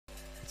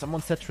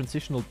Someone said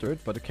transitional dirt,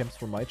 but it comes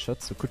from my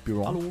chat, so could be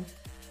wrong. Hello.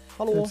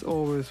 Hello. It's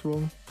always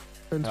wrong.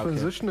 And Okay.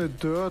 transitional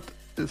dirt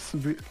is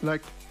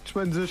like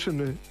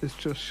transitional is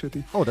just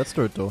shitty. Oh, that's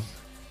dirt though.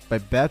 By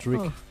Bad Rick.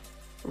 Oh.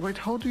 Wait,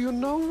 how do you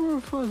know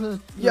for that?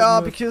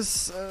 Yeah,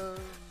 because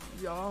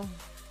yeah.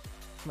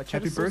 My chat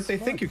Happy is so birthday.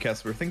 smart. Thank you,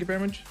 Casper. Thank you very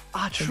much.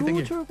 Ah, Thank you, true, thank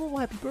you. Turbo.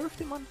 Happy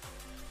birthday, man.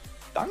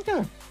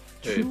 Danke.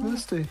 Happy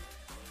birthday.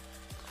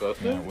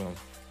 Yeah, well,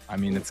 I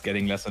mean, it's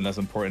getting less and less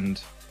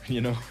important,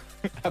 you know.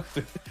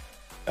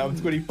 I'm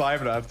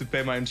 25 and I have to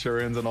pay my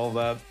insurance and all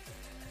that.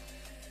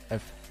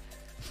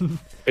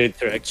 Wait,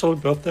 your actual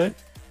birthday?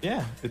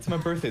 Yeah, it's my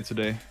birthday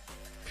today.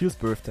 Feels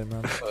birthday,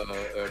 man.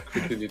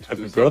 Quickly need to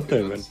Happy do birthday,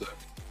 something man. else.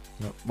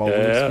 No. Wow, we Yeah.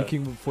 were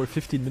speaking for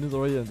 15 minutes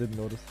already and didn't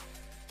notice.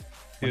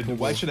 Dude,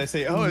 why should I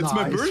say, oh, it's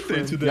my Nice, birthday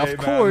friend. today, Yeah, of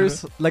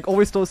course. Like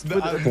always those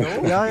Twitter. no.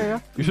 Yeah.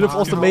 You should have Man,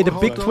 also how- made a how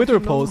big don't Twitter you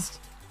know? post.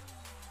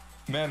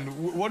 Man,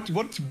 what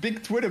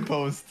big Twitter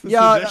post?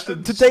 Yeah,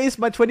 Suggestions? today is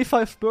my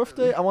 25th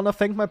birthday. I wanna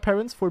thank my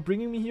parents for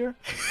bringing me here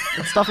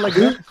and stuff like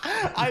that.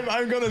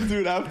 I'm gonna do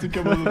it after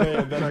couple of days.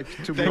 And then Like,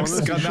 to be thanks,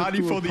 honest, you should Granadi,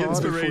 do a for the party your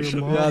inspiration.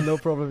 mom. Yeah, no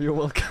problem. You're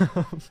welcome.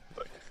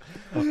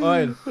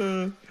 Alright.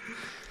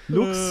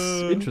 Looks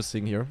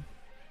interesting here.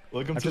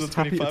 Welcome I'm to the just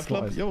happy 25 it's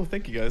Club. live. Yo,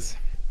 thank you guys.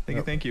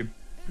 Thank you.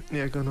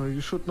 Yeah, Gunnar,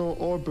 you should know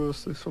all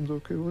birthdays from the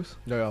OK Boys.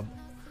 Yeah.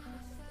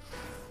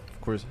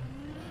 Of course.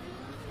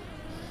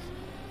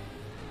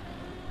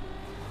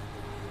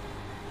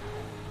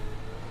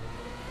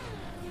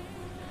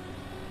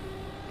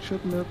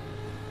 Shit, map.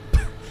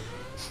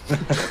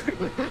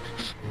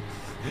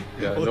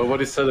 Yeah,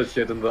 nobody said it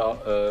yet in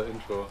the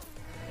intro.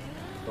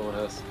 No one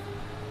has.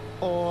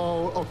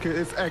 Oh, okay,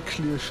 it's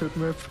actually a shit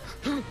map.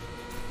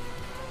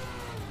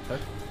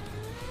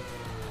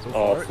 So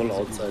Oh, far, full it's-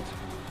 outside.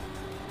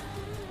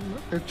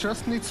 It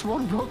just needs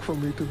one block for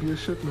me to be a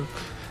shit map.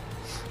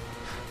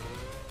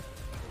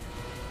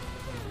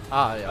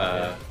 Ah,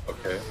 yeah.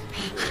 Okay.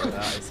 Yeah,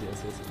 I see.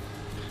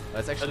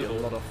 That's actually a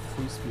lot of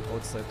full speed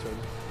outside turn.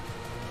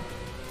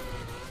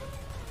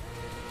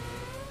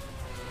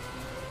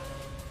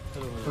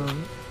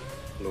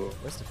 Hello.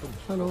 Where's the finish?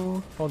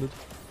 Hello. Found it.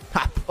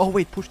 Ha! Oh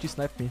wait, Pushti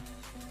sniped me.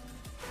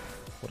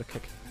 What a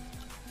kick.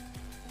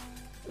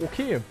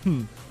 Okay,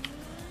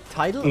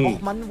 Title? Mm.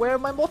 Och man, where are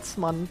my mods,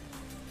 man?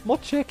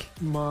 Mod check.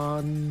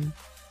 Man.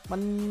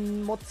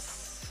 Man,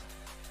 mods.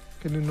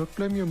 Can you not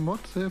blame your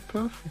mods? They're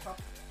perfect.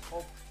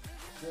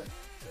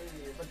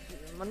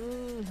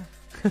 Man.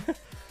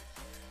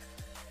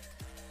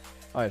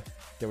 Alright,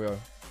 there we are.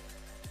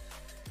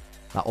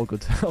 Ah, all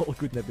good. All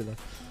good, Nebula.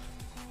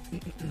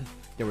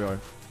 Here we are.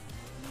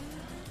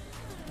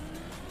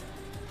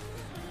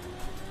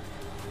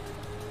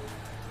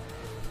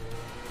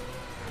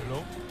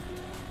 Hello?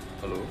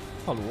 Hello.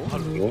 Hallo.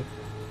 Hallo?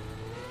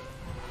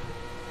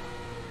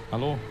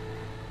 Hallo.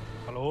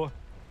 Hallo?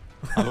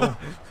 Hallo.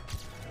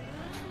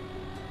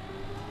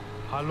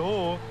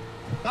 Hallo?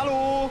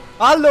 Hallo.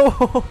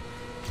 Hallo!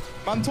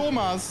 Man,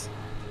 Thomas.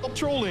 Stop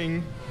trolling.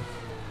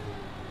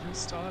 You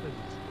started.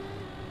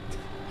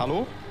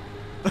 Hallo.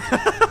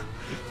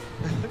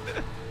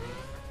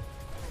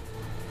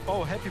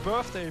 Oh, happy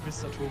birthday,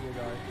 Mr. Turbo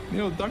Guy.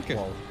 Jo, danke.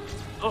 Wow.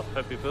 Oh,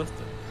 happy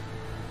birthday.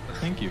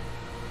 Thank you.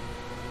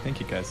 Thank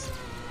you, guys.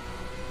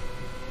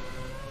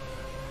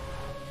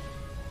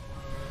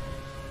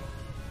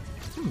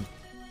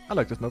 I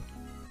like this map.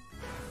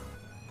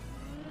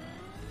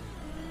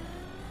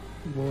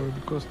 Why?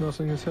 Because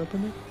nothing is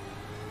happening?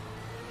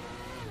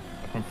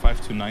 From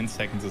 5 to 9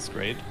 seconds is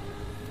great.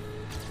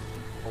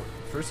 Oh,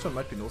 first one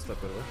might be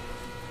noslide, by the way.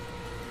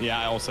 Yeah,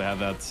 I also have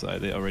that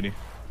idea already.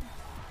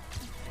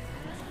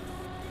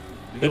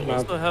 Do you Good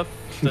also have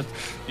that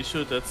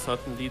issue that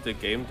suddenly the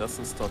game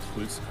doesn't start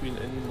full screen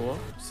anymore?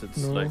 Since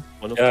No. like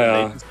one of Yeah, the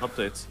yeah. latest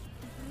updates.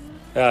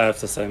 Yeah, I have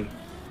the same.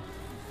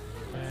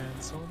 Man,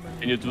 so many.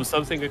 Can you do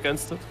something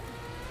against it?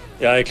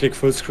 Yeah, I click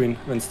full screen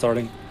when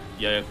starting.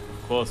 Yeah,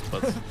 of course,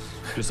 but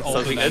Just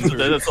something else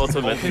then it's Alt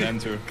and automatic.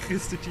 enter.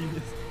 Christi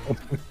genius.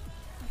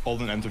 Alt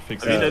and enter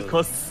fix I mean, it.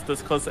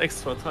 that costs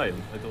extra time.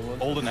 I don't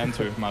want. Alt and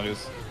enter,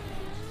 Marius.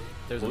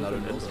 There's Hold another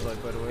on, hold on.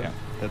 noslide, by the way. Yeah,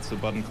 that's the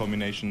button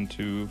combination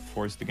to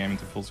force the game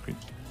into full screen.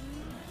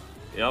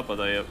 Yeah,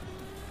 but I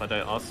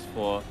asked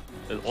for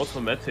an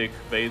automatic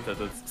way that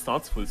it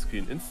starts full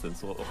screen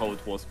instant, or how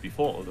it was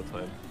before all the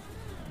time.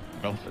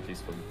 Well, At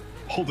least for me.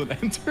 Alt and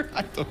enter?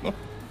 I don't know.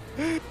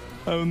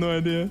 I have no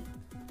idea.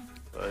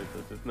 I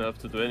didn't have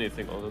to do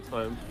anything all the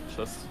time.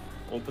 Just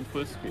open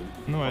full screen.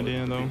 No How it idea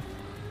would be. though.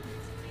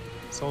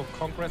 So,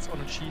 congrats on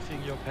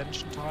achieving your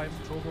pension time,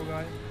 Turbo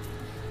Guy.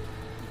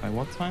 By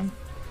what time?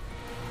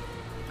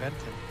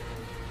 Renting.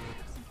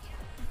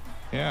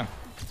 Yeah.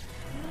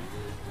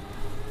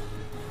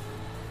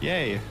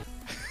 Yay.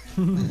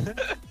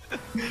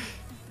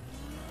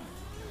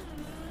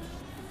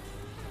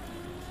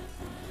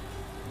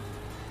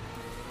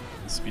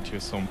 Speed here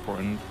is so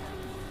important.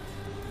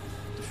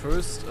 The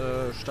first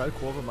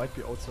Steilkurve might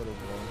be outside of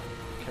wall.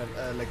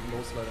 Can like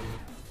noslide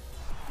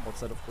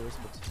outside, of course,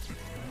 but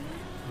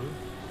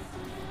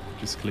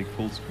Just click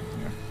full screen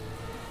here.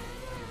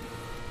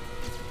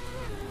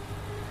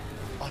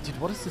 dude,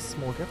 what is this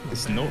small gap?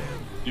 Is no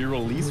you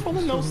release for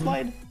the no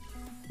slide?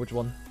 Which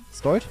one?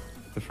 Start?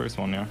 The first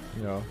one, yeah.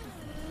 Yeah.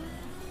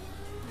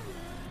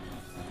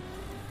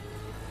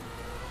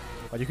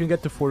 But you can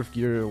get to 4th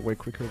gear way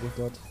quicker with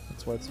that.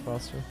 That's why it's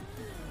faster.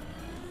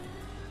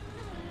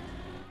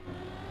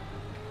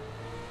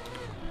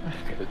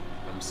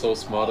 I'm so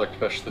smart, I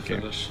crashed the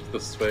finish, the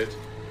straight.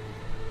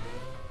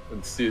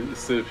 And still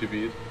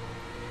PB'd.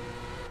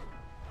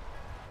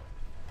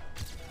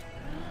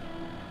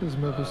 This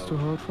map is too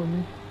hard for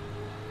me.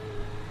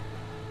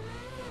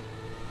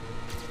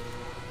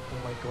 Oh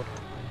my god,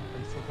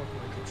 I forgot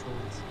my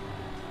controls.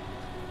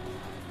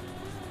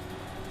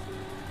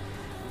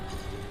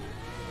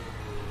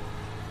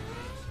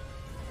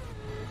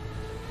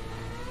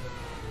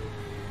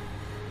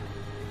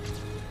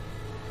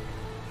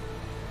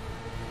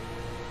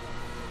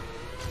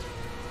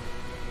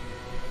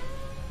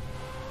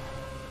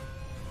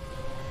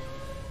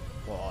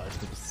 Wow,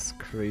 this is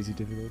crazy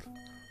difficult to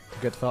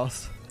get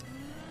fast.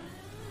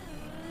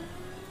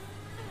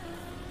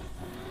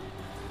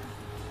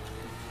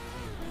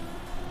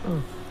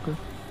 Oh, good.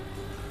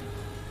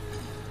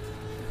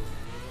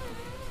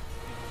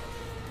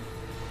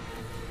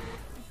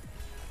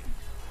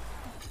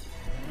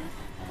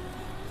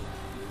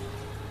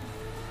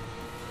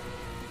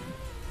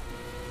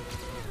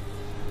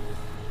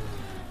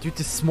 Dude,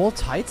 this small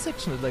tight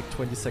section at like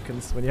 20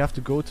 seconds, when you have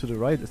to go to the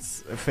right,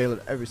 it's a fail at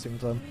every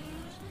single time.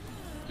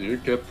 Do you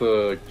get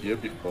the gear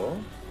before?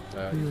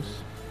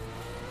 Yes.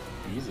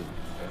 Easy.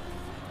 Yeah.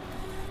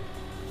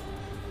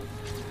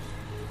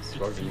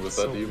 Struggling with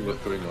that even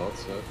with going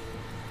outside.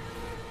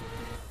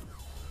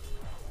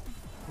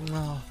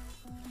 No.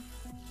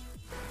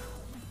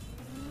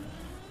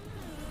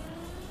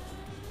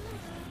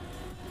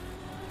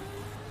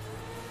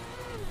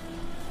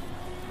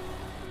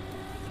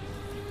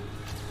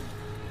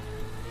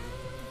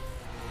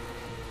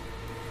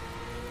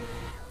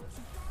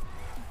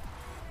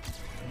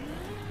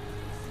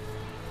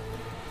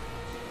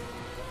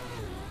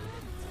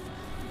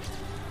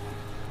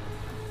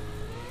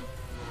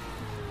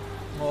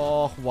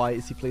 Oh, why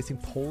is he placing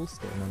poles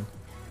there, man?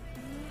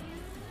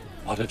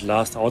 Oh, that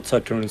last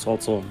outside turn is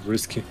also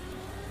risky.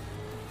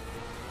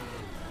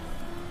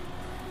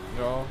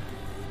 Yeah.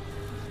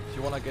 If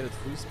you wanna get it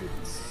free speed,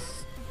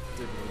 it's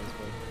difficult as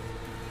well.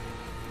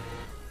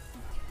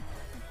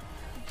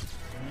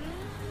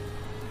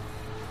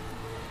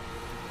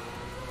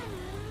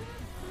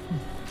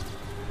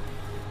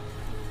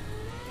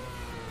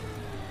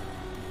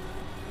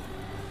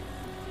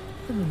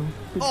 I don't know.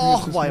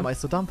 Oh, why am I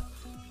so dumb?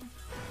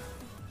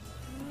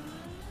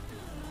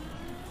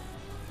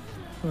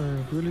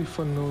 Really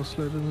fun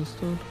noslide in the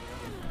start.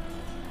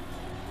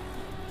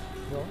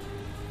 Yeah.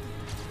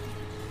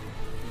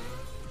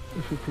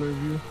 If you play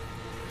view.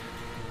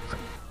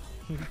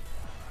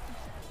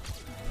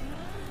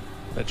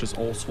 Let's just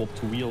all swap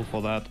to wheel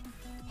for that.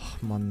 Oh,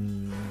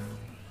 man.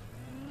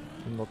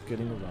 I'm not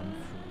getting a run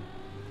through.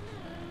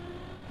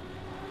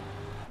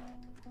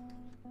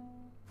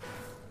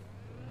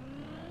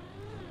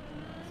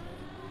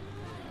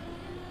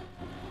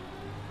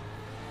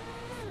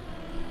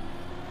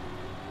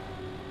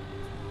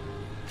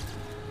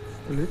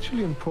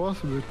 Literally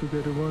impossible to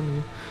get a one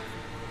here.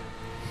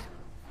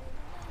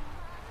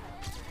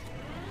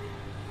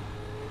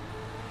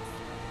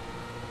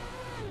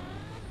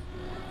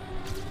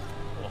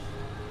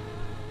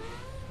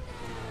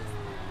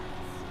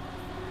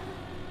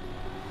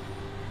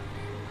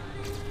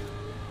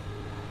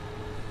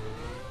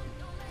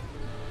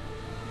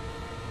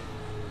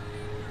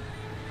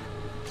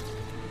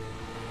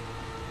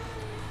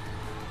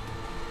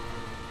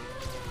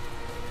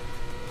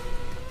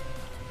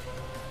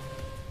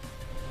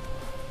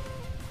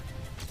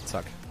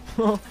 Zack.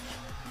 Good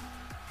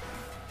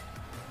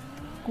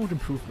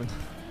improvement.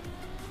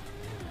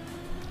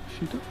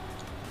 Cheater?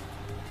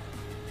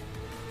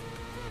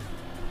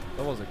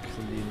 That was a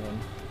clean run.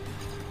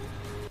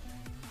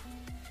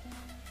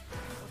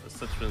 It's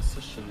the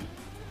transition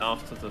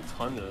after the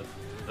tunnel.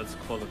 Let's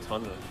call it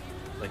tunnel.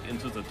 Like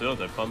into the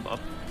dirt, I bump up.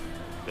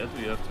 Where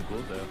do you have to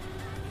go there?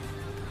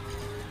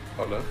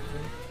 Holla.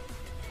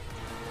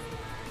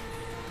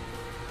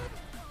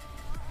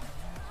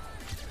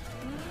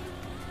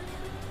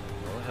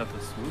 I have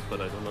a smooth,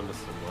 but I don't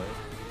understand why.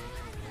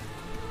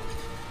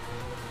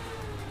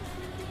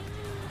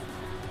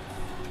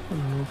 I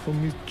don't know, for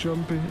me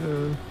jumping,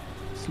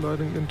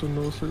 sliding into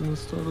noslide in the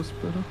start is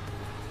better.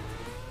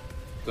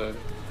 Then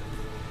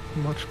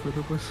Much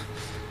better, but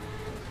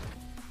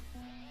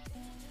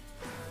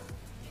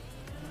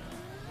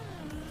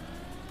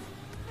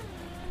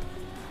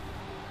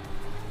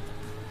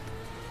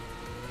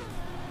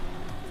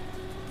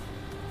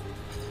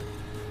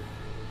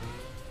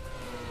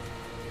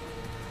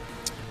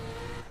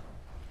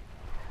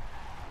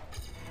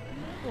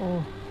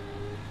oh,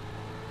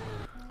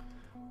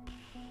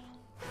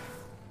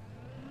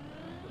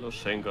 Hello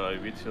Shenga, I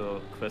read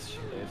your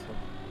question later.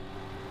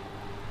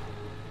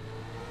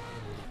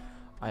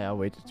 Ah yeah,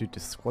 wait, dude, the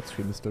squad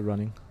stream is still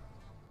running.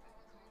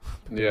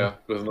 yeah,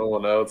 with no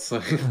one else.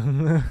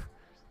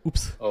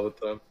 Oops. all the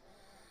time.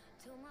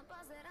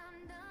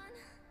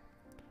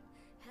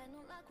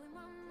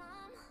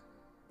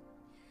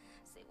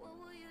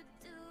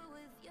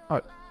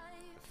 Alright.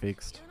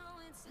 Fixed.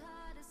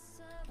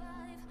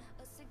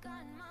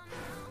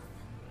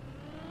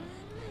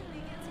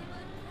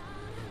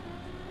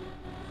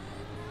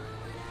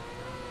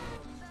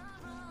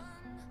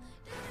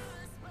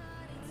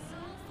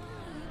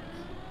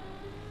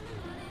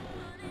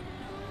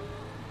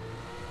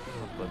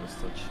 What is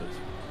that shit?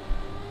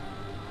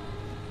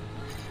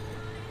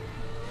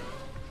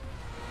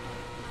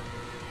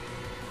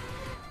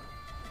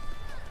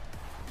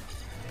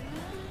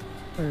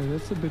 Hey,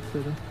 that's a bit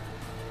better.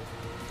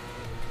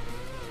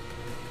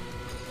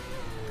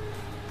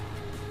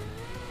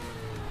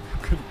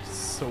 Could be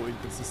so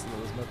inconsistent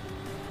on this map.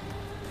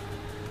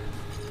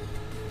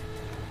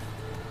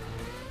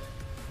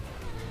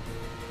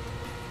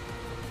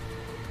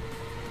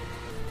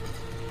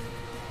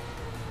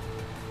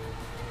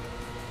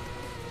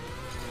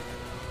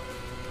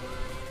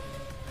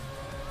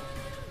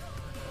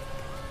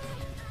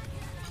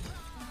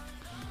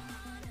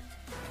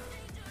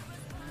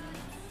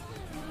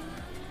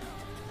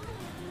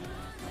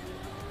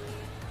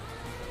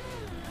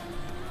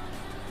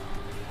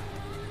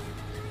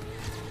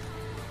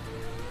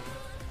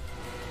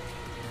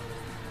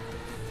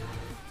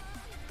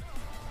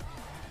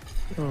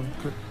 Oh,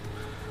 okay.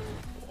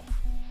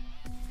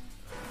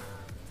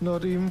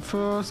 Not even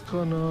first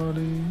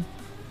grenade.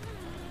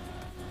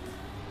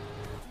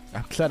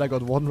 I'm glad I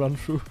got one run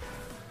through.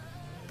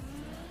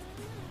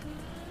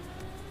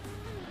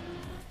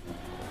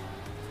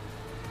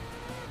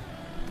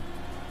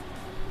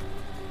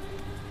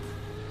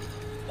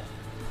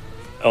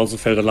 I also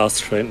failed the last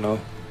straight now.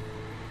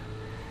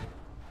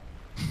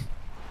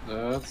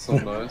 Yeah, that's so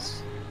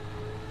nice.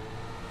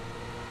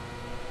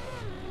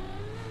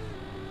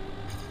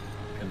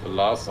 And the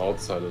last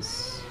outside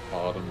is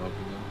hard in my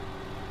opinion.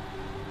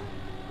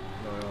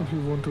 If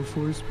you want to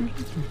full speed,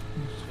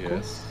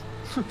 Yes.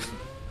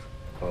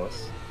 Of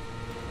course.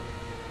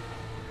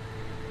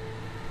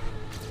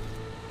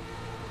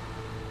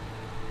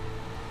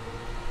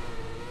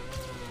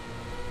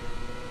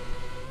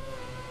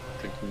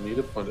 I think you need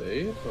a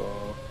 0.8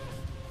 or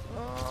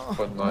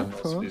 0.9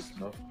 first. must be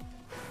enough.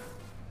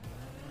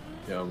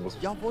 Yeah, I was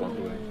Jawohl!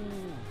 wondering.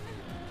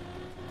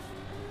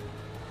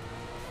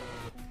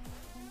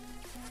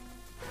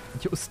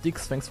 Yo,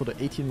 Sticks, thanks for the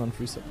 18-month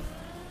reset.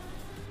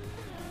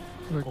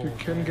 Like you Oh,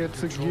 can man, get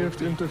you the told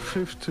gift me. into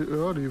 5th too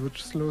early,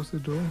 which slows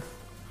it down.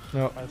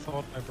 Yeah. I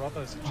thought my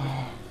brother is a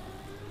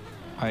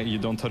champ. You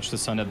don't touch the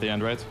sun at the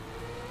end, right?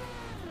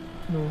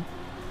 No.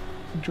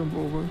 You jump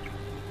over it.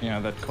 Yeah,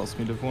 that cost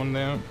me the one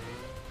there.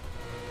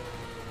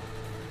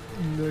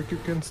 Like you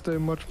can stay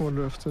much more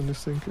left than you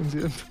think in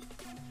the end.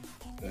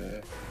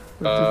 Uh,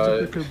 Like the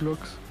typical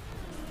blocks.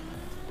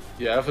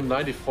 yeah, I have a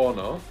 94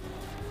 now.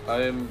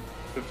 I am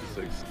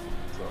 56.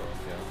 So,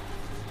 yeah.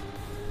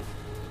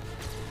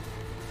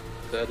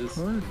 That is.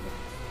 Right.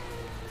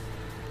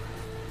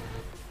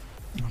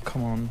 Oh,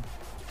 come on.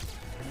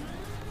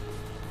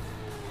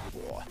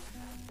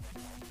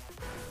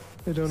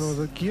 I don't know,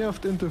 the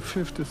gift into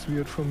 5th is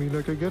weird for me,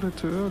 like I get it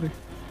too early.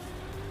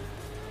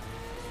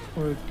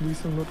 Or at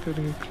least I'm not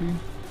getting it clean.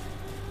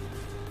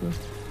 Yeah.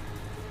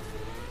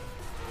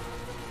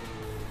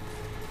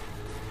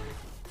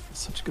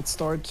 Such a good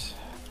start.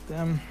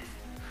 Damn.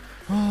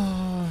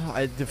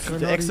 The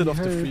Grenade exit of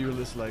the help. free wheel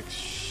is like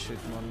shit,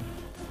 man.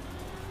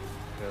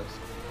 Yes.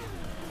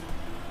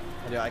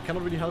 And yeah, I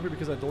cannot really help it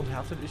because I don't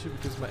have that issue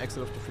because my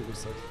exit of the free wheel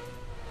sucks.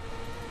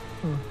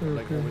 Oh, I'm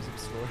like okay. always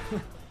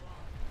slower.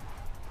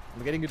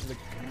 I'm getting it like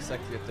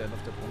exactly at the end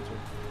of that one turn.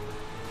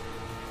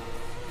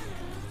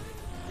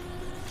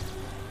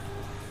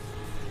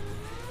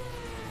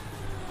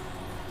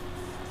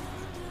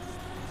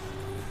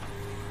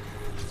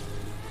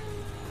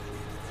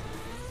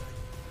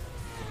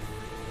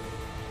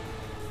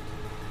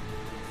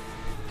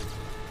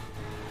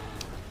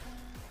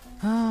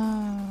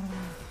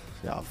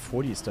 Yeah,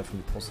 40 is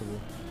definitely possible.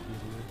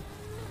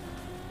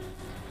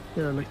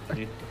 Yeah, like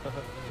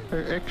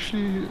I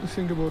actually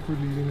think about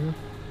releasing it.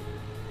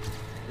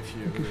 If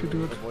you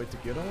do it. avoid the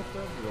gear down of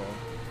that, yeah.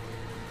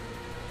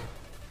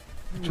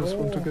 Just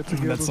want to get the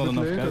gear That's a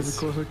not bit enough later gas.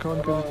 because I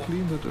can't get it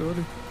clean that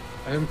early.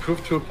 I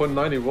improved to a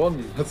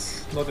 0.91.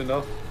 That's not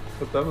enough.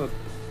 But damn it.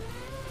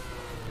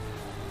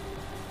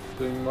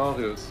 Doing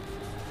Marius.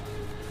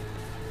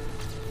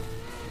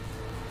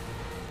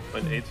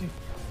 180.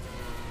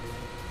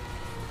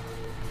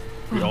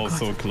 We're all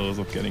so close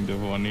of getting the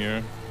one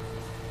here.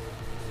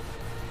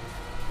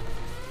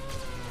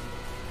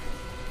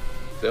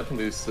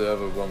 Definitely still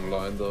have a wrong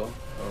line though.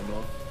 I don't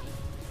know.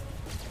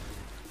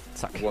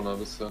 Zack.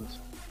 100%.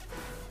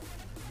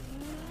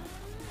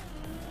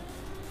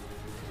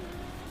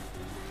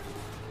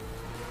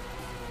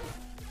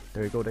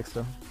 There you go,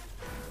 Dexter.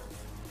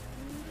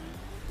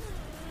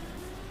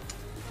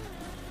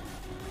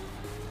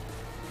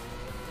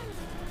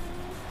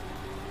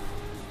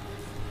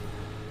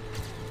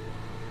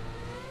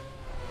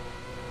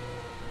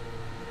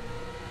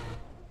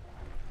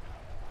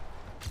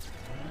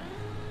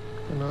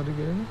 Not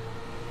again.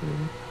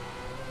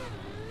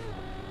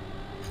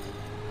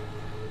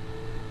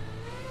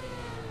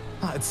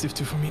 Ah, it's Civ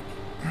 2 for me.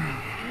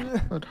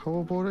 But how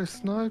about I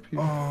snipe you?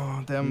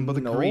 Oh, damn, but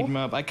the No. greed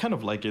map, I kind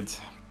of like it.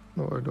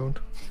 No, I don't.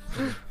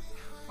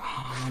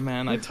 Oh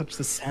man, I touched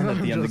the sand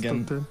at the end Just again.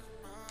 top 10.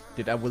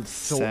 Dude, I will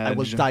Sag.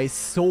 die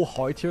so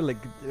hard here. Like,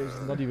 there's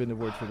not even a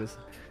word for this.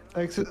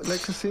 Like the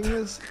thing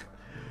is,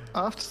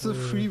 after the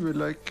freewheel,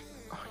 like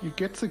you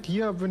get the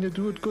gear up when you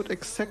do it good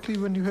exactly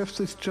when you have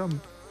this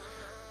jump.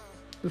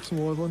 The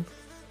small one.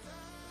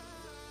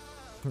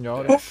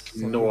 Yeah, that's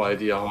No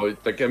idea how.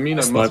 Like, I mean,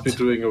 I must be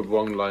doing a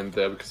wrong line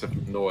there because I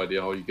have no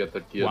idea how you get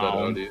that gear that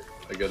Wow. early.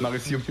 I get it.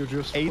 Marius, you're You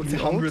just fully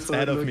 800 outside,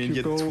 ahead of like me and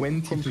you you get go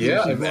 20. completely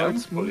Yeah, I'm right fully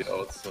smooth.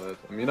 outside.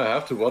 I mean, I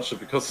have to watch it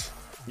because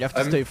you have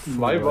to stay full.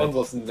 my run right?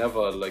 was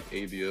never like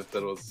 80th.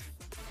 That was.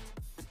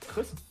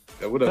 Chris?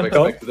 I would have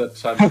expected that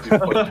time to be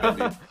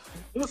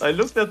 0.20. I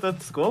looked at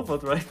that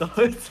scoreboard right now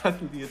and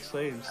suddenly it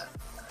changed.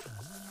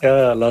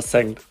 Yeah, last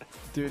second.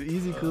 Dude,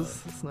 easy,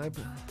 Chris.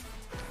 Sniper.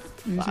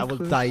 Easy I will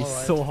clip. die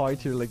Alright. so hard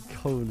here. Like,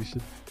 holy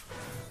shit.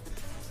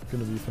 It's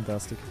gonna be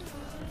fantastic.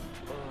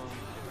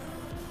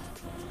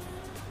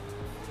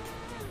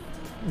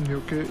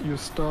 Okay, your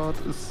start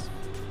is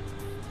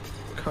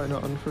kinda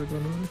unfair,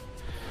 generally.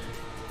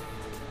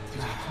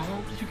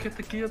 How did you get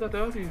the gear that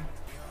early?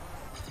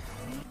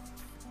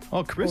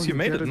 Oh, Chris, you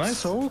made get it. Nice.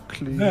 So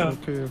clean. Yeah.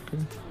 Okay.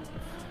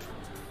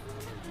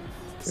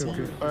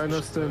 Okay, I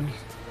understand.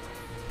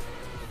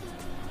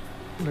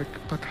 Like,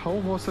 but how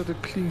was that a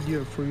clean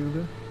gear for you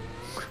then?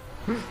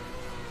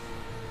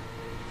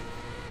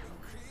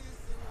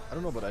 I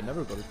don't know, but I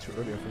never got it too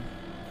early, I think.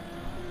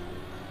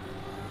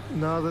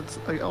 Nah, that's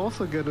I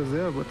also get it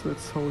there, but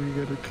that's how you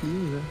get it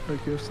clean there.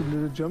 Like you have the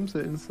little jumps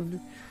there instantly.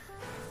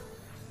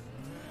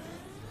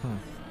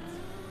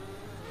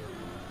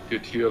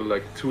 You're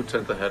like 2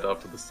 tenths ahead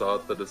after the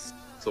start. That is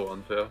so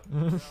unfair.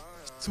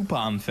 Super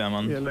unfair,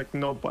 man. Yeah, like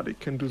nobody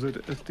can do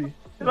that as the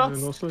That's-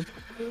 noslides.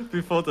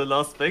 Before the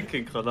last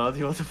banking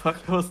granate, what the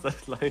fuck was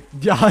that like?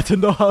 Yeah, I don't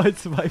know how I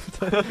survived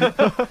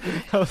that.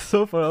 I was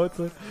so far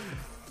outside.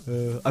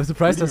 I'm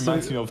surprised It I still...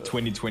 reminds me of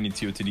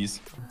 2022 TDs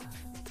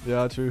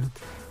Yeah, true.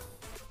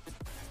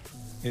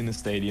 in a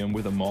stadium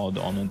with a mod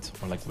on it,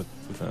 or like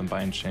with a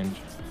buy and change.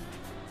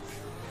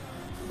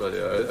 But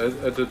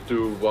yeah, I did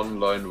do one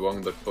line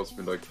wrong that cost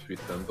me like 3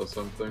 tenths or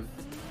something.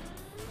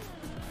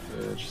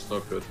 Yeah, it's just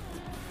not good.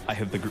 I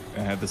had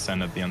the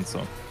sand at the end,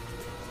 so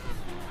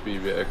We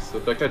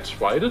exit. Like I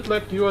tried it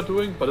like you are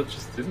doing, but it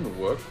just didn't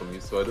work for me,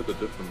 so I did a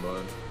different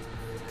line.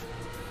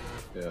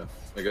 Yeah,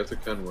 I guess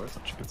it can work.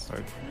 such a good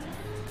start.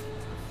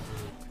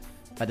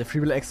 But the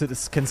freewheel exit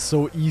can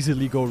so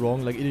easily go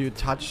wrong. Like either you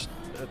touch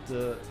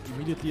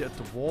immediately at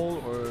the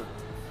wall, or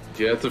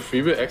Yeah, at the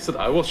freeway exit,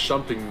 I was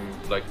jumping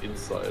like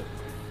inside.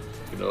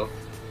 You know,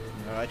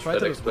 I tried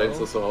that that as explains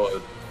well. also how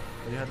it.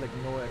 You had like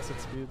no exit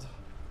speed.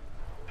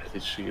 I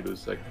literally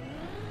lose like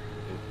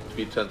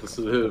 3 tenths is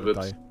a little bit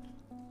Die.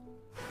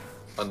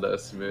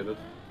 underestimated.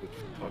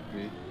 Fuck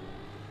me.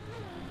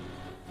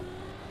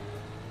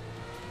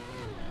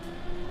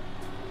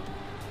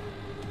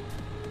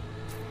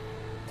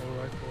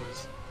 Alright,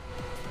 boys.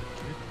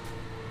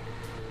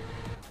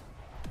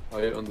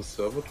 Are you on the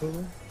server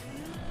total?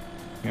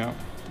 Yeah.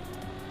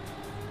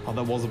 Oh,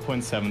 that was a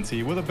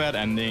 .70 with a bad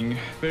ending.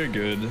 Very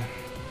good.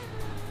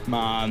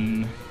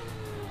 Man.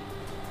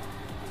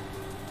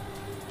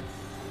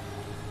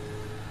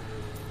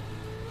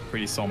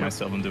 Pretty saw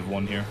myself in Div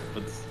 1 here,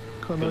 but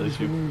Kana is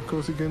issue. winning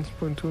because he gains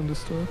 .2 in the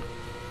start.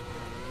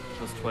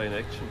 Just try an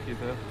action key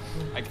there.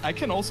 I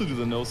can also do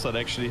the no side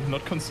actually.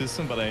 Not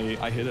consistent, but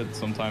I hit it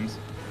sometimes.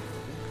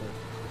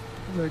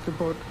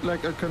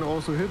 Like I can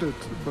also hit it,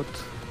 but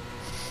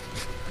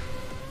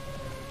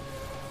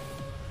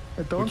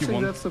I don't Would you think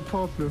want- that's the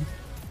problem.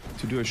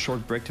 To do a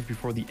short break to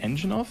before the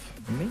engine off?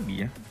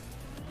 Maybe.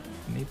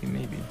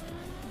 Maybe.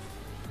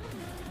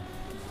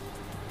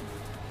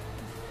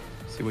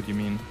 See what you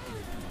mean.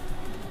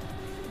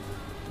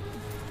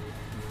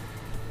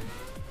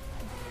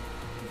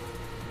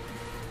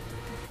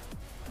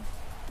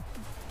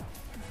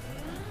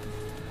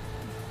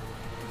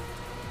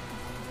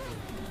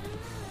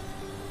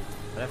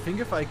 And I think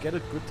if I get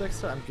it good,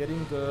 Dexter, I'm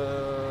getting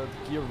the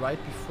gear right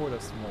before the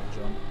small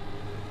jump.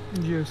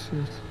 Yes.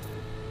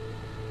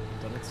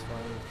 Then it's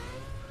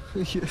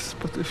fine. Yes,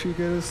 but if you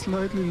get it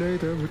slightly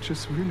later, which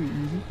is really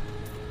easy.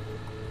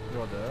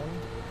 You're there.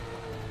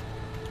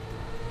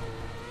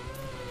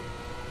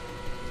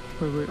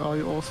 Wait, are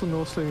you also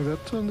no-sliding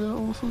that turn there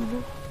also?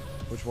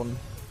 Which one?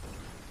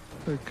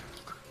 Like,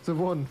 the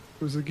one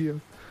with the gear.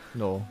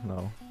 No.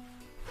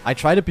 I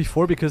tried it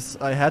before because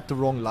I had the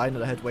wrong line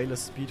and I had way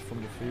less speed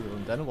from the freewheel,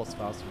 and then it was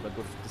faster. But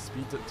with the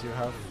speed that you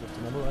have with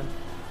the normal line,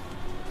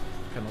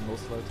 you cannot no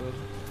slide it.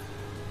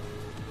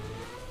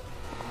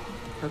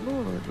 Hello,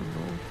 I don't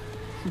know.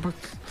 But,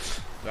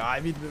 I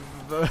mean,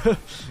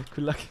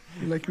 good luck.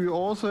 like, we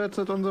also had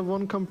that on the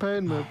one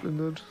campaign map in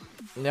that.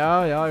 Yeah,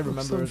 I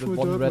remember some the full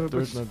one dirt red map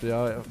dirt is- map.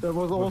 Yeah. That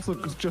was also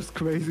just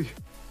crazy.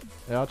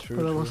 Yeah, true.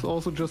 But I true. was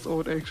also just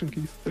out action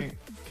keys.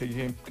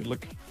 Okay, good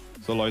luck.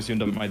 So Lois, you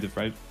might have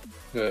right?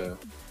 Yeah.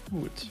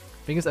 Good.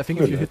 Thing is, I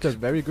think if you hit that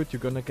very good, you're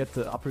gonna get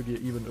the upper gear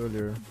even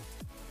earlier.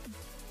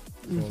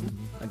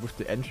 And with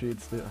the entry,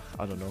 it's the...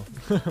 I don't know.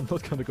 I'm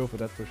not gonna go for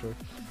that for sure.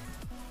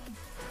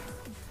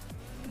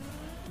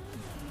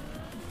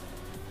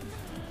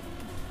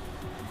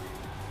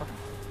 Fuck.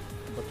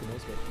 Got to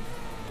noslide.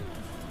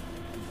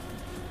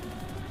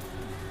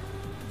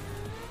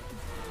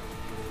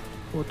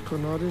 What,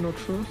 Konadi not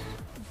first?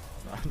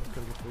 I'm not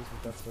gonna get first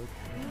with that start.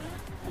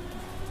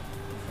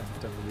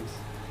 Fucking devil release.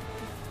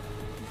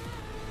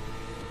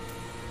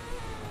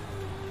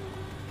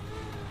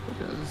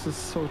 Yeah, this is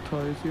so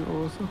tight here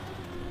also.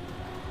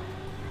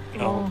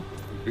 No.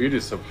 Really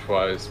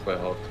surprised by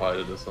how tight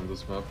it is on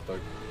this map.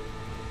 Like,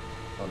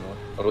 I don't know.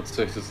 I would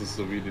say this is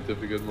a really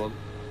difficult one.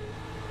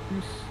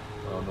 Yes.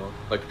 I don't know.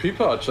 Like,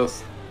 people are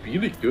just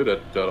really good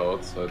at that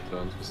outside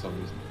turns for some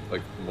reason.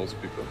 Like, most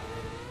people.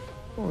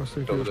 Oh, I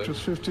think we have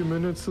just 50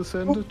 minutes to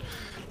send it.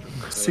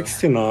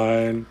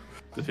 69.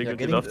 Difficult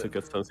getting enough the- to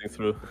get something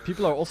through.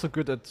 People are also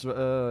good at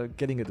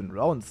getting it in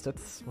rounds.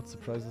 That's what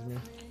surprises me.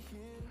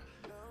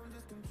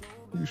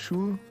 You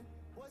sure?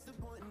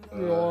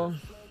 Yeah.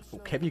 Oh,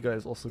 Cabby guy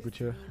is also good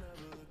here.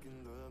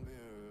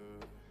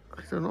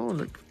 I don't know,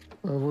 like,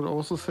 I would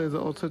also say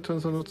the outside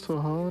turns are not so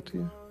hard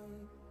here.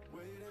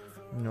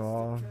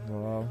 No,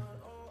 no.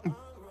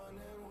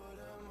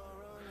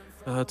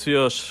 To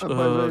your By the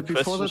way,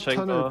 before question, the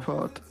tunnel Schenker.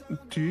 part,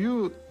 do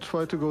you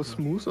try to go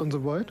smooth on the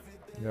wide?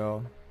 Yeah.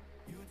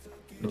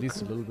 At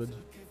least a little bit.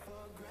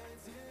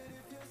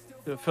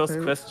 The first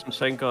Hey. question,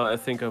 Schenker, I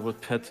think I would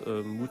pet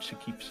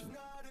Muchikipchen.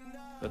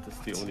 That is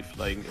the only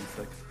flying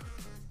insect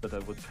that I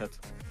would pet.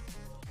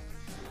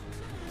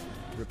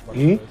 Rip Hmm?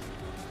 butterflies.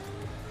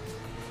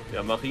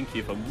 Yeah,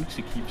 Marienkäfer,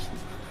 Muchikipchen.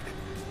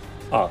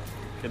 Ah,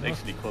 Can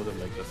actually call them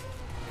like this.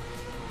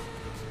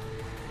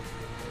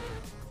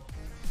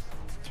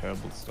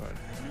 Terrible start.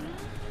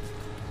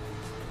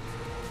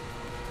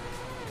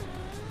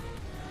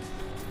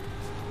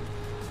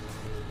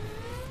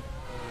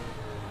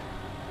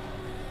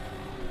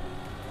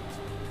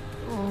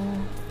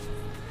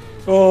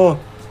 oh,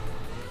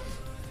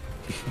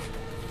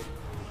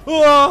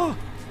 Ah!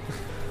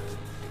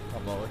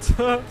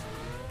 About.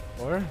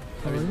 Or?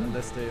 I mean,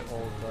 unless they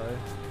all die.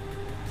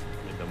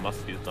 I mean, there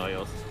must be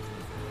dryers.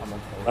 I'm on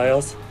call.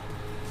 Dios.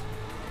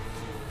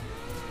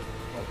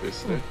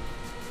 Obviously.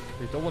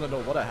 They don't want to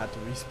know what I had to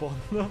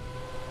respawn.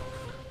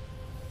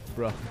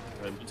 Bruh.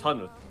 In the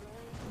tunnel.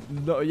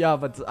 No, yeah,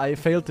 but I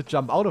failed to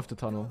jump out of the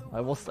tunnel.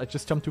 I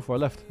just jumped too far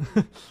left.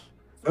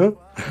 Huh?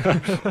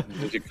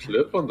 Did you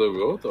clip on the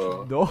road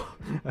or? No,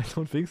 I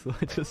don't think so.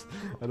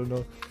 I don't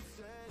know.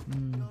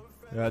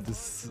 Yeah,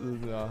 this,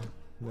 yeah,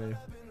 nee.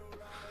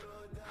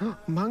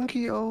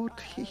 Monkey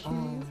out.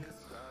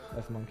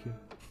 F monkey.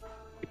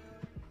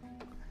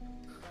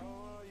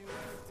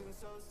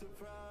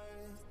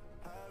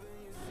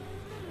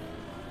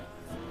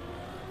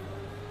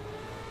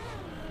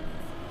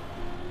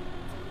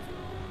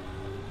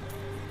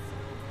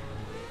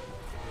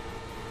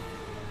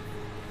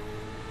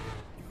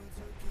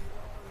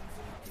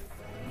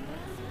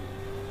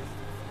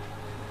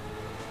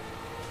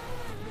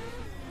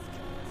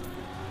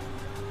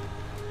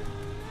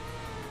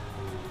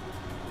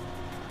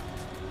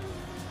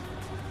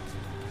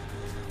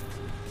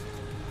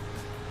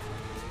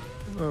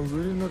 I'm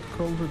really not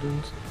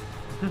confident.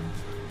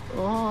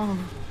 Oh,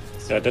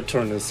 Yeah, that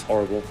turn is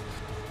horrible.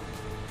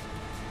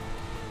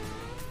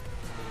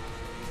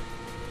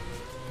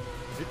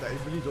 I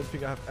really don't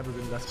think I have ever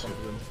been less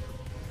confident.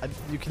 And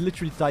you can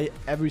literally die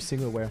every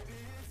single where.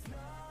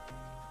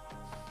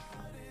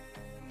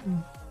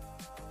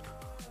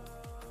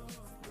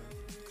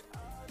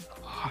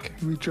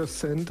 we just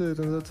sent it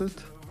and that's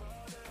it.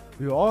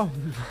 Yeah.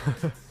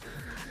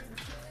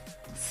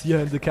 See ya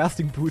in the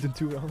casting booth in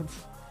 2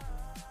 rounds.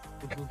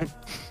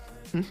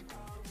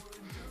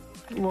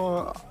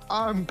 Well,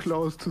 I'm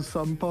close to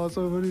some parts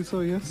already,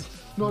 so yes,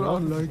 not No.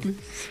 unlikely.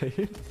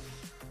 Save.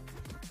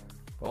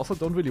 I also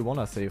don't really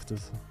wanna save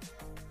this.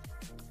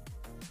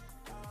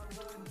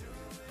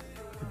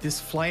 This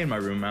fly in my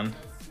room, man.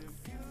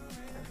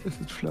 Is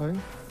it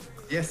flying?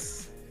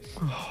 Yes.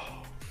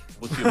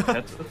 Would you pet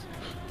it?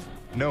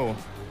 No.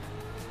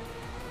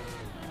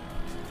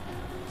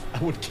 I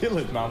would kill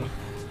it, man.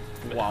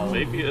 Wow.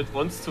 Maybe it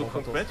wants to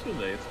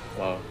congratulate.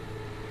 Wow.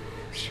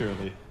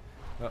 Surely.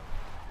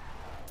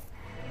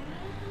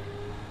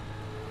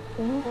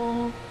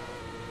 Oh,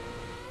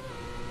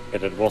 Yeah,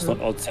 that was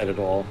not outside at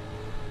all.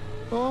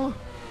 oh,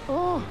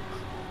 oh.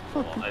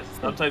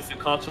 Sometimes the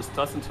car just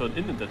doesn't turn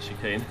in that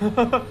chicane.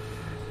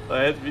 I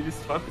had really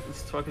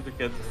struggled to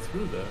get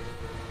through there.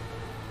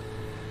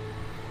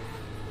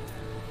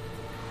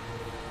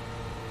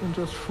 And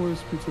just full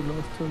speed the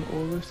last turn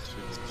always.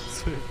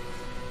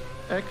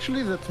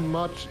 Actually, that's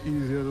much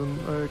easier than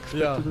I expected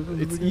Yeah, it in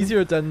the it's beginning.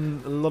 easier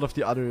than a lot of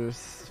the other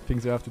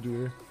things you have to do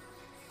here.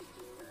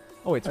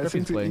 Oh, it's I think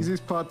Griffin's the playing.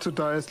 easiest part to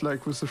die is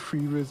like with the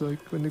freeway, like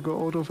when you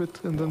go out of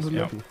it and then the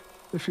Yeah. left.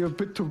 If you're a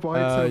bit too wide,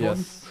 then one.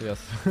 Yes, yes.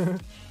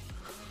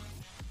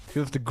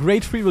 Because with the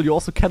great free will, you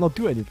also cannot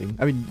do anything.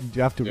 I mean,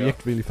 you have to Yeah.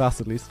 react really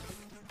fast at least.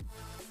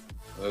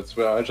 That's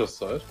where I just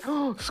side.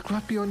 Oh,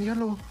 Scrappy on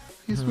yellow.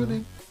 He's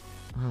winning.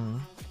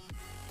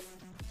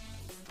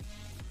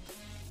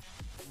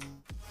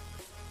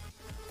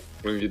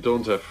 When you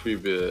don't have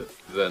freebie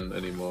then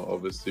anymore,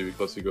 obviously,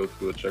 because you go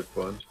through a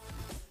checkpoint.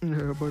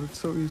 Yeah, but it's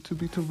so easy to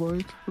beat a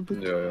white a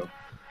bit. Yeah.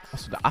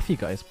 Also, the Affi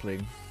guy is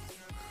playing.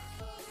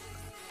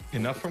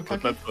 Enough from Good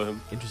Kaki? map for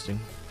him. Interesting.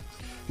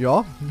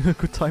 Yeah,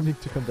 good timing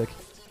to come back.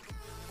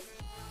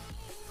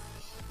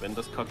 When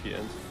does Kaki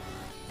end?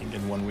 I think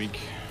in 1 week.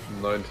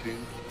 19.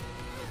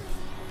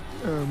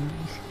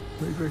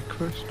 Maybe I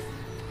crashed.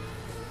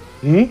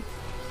 Hmm?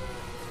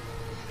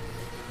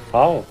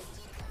 How?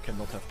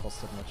 Cannot have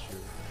cost that much. You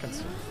can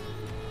see.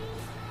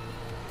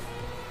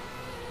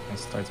 My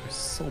starts are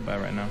so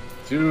bad right now.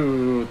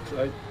 Dude,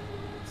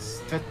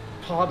 that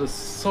part is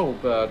so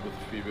bad with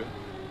freebie.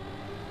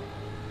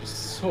 It's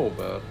so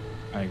bad.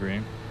 I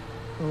agree.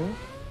 Oh.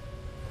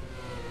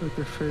 Like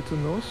I failed the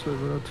noslide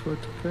when I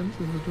tried to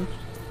cancel the drift.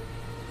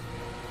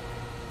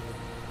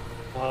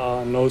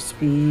 Ah, no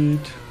speed.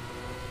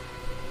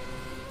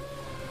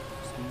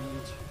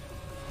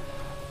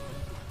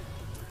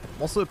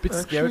 I'm also a bit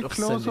scared Actually, of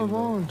close sending. though.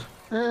 around.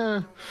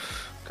 Yeah.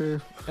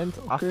 Okay. And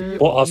Okay. Affi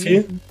Oh,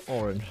 Affi?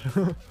 orange.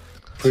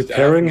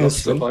 Preparing I have not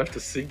his win. survived a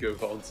single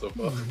round so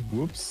far.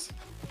 Whoops.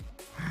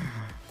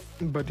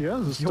 But yeah,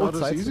 the The start old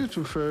is side easy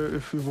to fail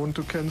if you want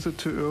to cancel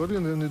too early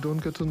and then you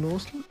don't get the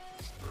noslide.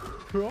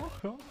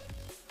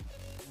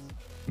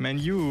 Man,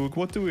 Yuke,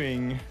 what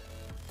doing?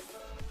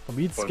 For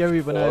me, it's Point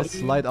scary when I 40.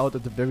 slide out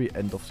at the very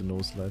end of the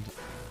noslide.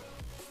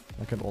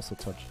 I can also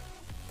touch.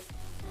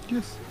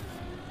 Yes.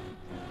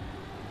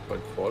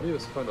 Point 40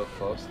 is kind of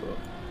faster.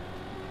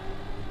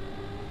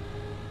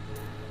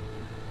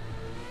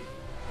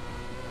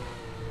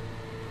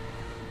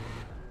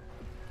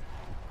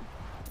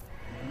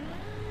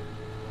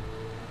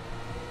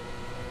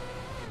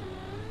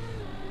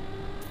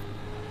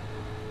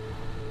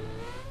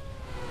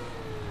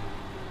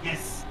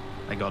 Yes!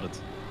 I got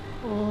it.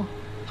 Oh.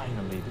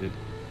 Finally, dude.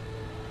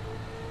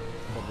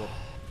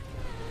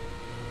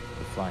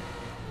 The fly.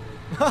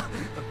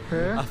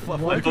 Yeah.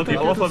 Why I did thought I he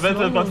get a offered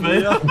slow but one?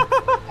 well.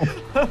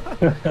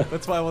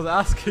 That's why I was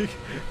asking.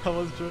 I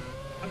wasn't sure.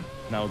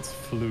 Now it's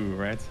flu,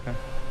 right?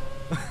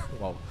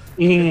 Wow.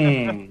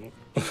 Mm.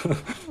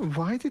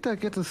 Why did I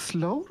get a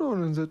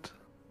slowdown in that?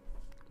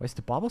 Why is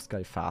the Barbos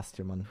guy fast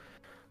here, man?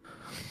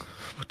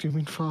 What do you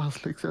mean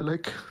fast? Like there are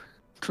like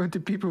 20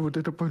 people who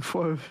did a point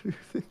 5.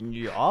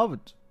 Yeah,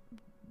 but...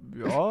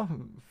 Yeah,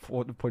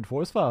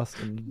 4.4 is fast.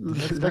 And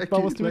didn't expect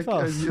Barbos to be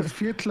fast. It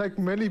feels like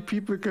many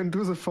people can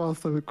do the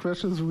faster. The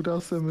question is who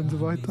does them in the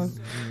right time.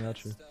 Yeah,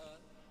 true.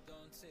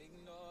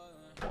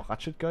 Oh,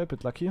 Ratchet guy,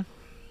 bit lucky.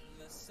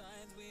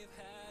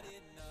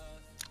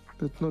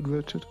 That's not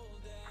Ratchet.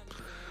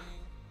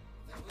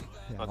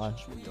 Ja,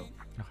 Ratchet Junior.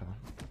 Ach ja.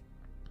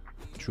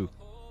 True.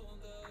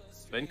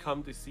 When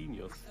come the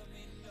seniors?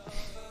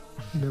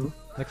 Never.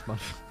 Next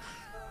month.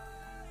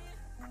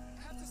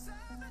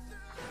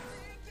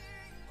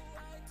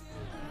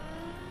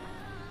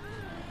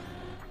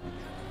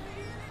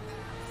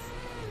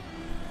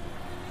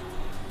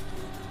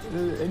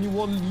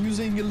 Anyone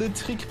using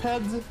electric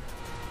pad? Oui,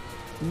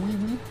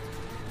 oui.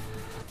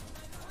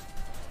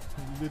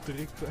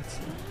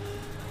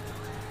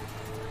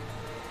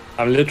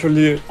 I'm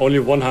literally only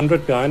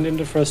 100 behind in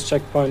the first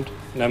checkpoint,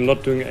 and I'm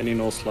not doing any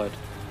noslide.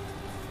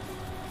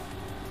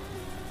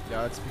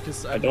 Yeah, it's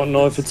because I don't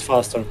know if it's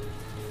faster.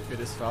 It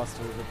is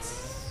faster. It's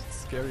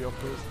scary, of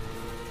course.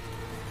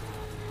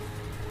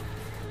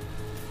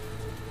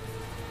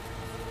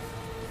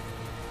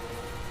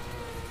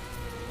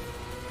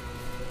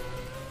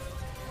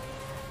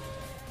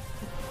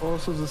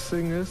 Also, the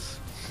thing is,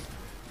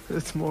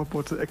 it's more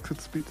about the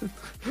exit speed.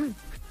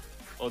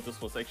 Oh,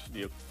 this was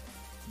actually a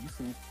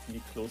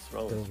decently close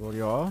round.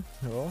 Yeah,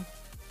 yeah.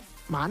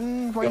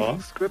 Man, why Yeah.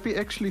 is Scrappy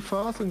actually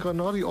fast and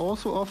Granadi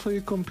also after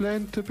you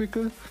complained?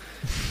 Typical.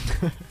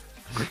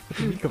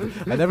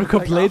 I never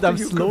complained, Like, I'm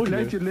after you slow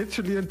complained, here. you're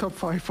literally in top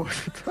 5 all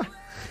the time.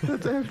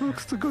 That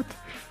looks too good.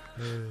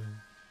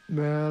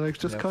 Man, like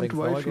just Yeah, can't thanks,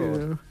 now I wife got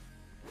you.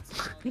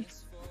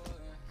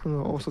 I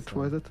also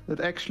tried it. It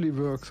actually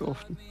works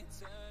often.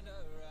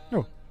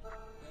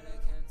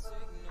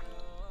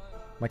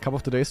 My cup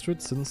of the day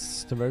street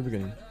since the very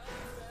beginning.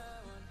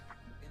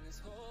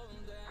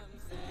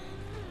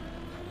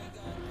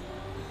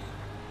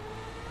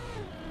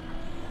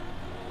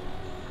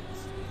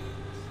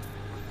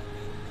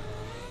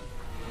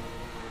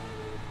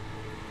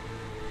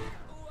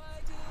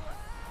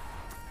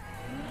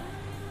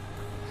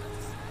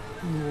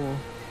 Whoa.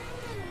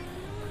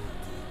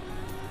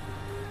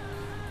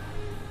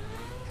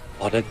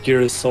 Oh, that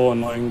gear is so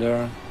annoying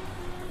there.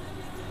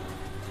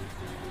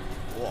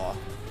 Boah,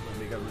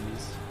 mega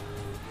release.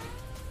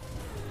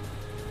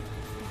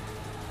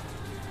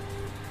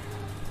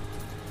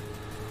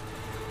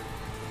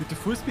 With the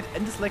full speed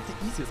end is like the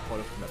easiest part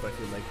of the map, I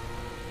feel like.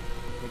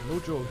 Like, no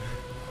joke.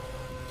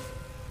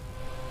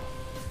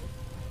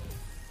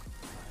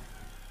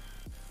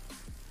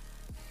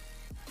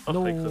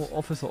 No, weg, Chris.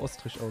 Officer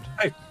Ostrich out.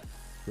 Hey.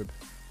 Rip.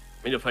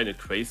 I mean, I find it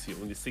crazy.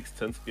 Only 6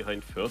 tenths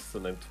behind first,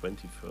 and I'm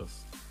 21st.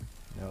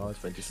 Yeah, it's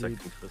 22nd,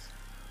 Chris.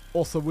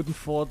 Also, wouldn't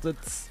thought that.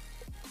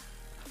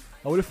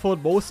 I would have thought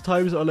most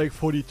times are like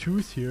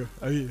 42s here.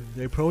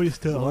 They probably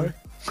still are.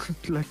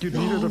 Like you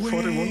needed a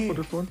 41 for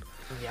this one.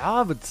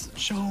 Yeah, but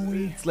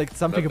it's like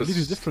something That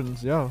completely is-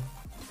 different. Yeah,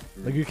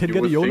 like you can get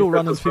a would YOLO think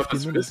run that in this map 15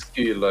 is minutes.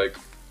 risky, like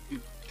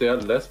there are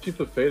less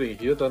people failing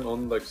here than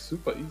on like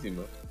super easy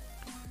map.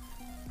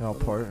 Yeah,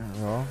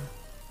 yeah.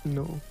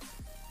 No.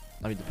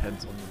 I mean,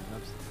 depends on the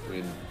maps.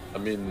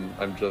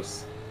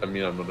 I'm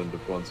not in the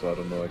one, so I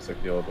don't know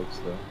exactly how it looks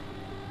there.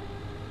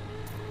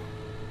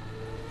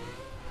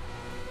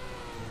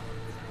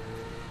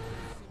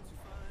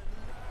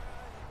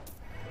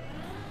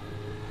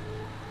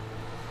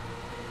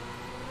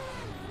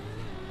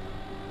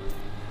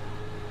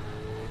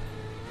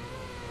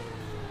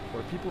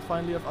 Where people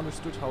finally have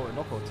understood how a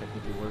knockout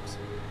technically works,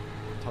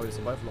 and how you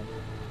survive long,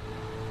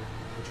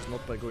 which is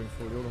not by going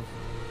full YOLO.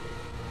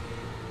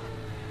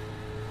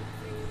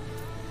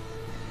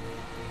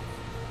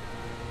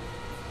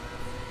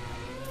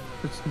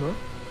 It's not.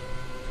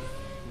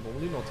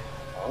 Normally not,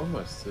 How am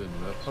I still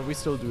in that? but we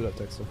still do that,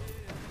 Dexter.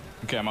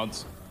 Okay, I'm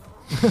out.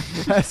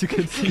 As you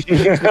can see.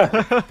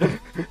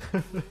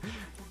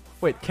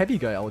 Wait, cabby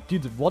guy out,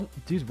 dude. What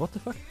the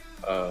fuck?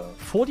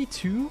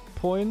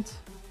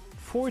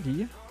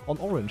 42.40 on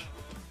orange.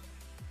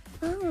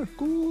 Ah,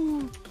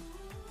 good.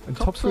 And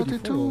Top 34.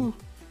 32.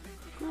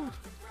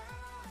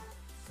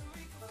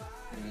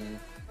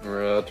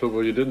 Yeah,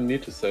 Turbo, you didn't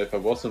need to save. I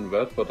was in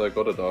red, but I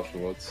got it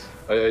afterwards.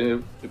 I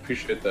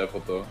appreciate the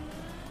effort though.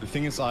 The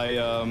thing is, I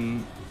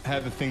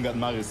had the thing that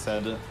Marius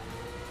said.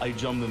 I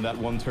jumped in that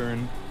one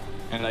turn,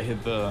 and I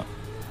hit the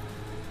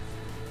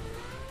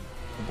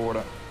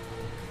border.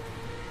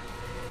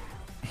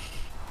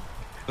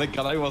 Like,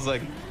 I was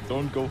like,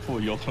 don't go full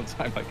YOLO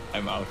time, like,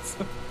 I'm out.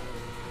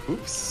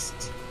 Oops.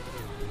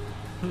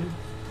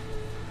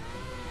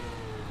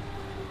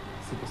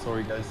 Super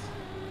sorry, guys.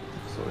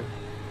 Super sorry.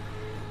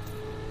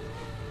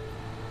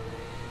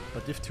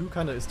 But Div 2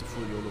 kinda is the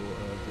full YOLO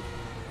div.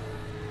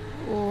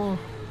 Oh,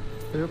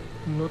 yep,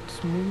 not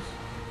smooth.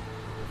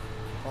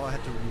 Oh, I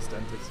had to release the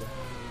antics, so.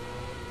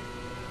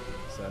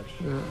 Sad.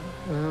 Yeah,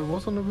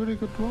 was on a really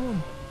good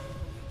run.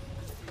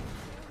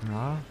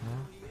 Yeah.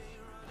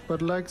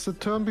 But like the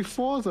turn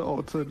before the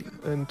outside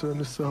end turn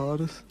is the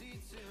hardest.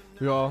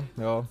 Yeah.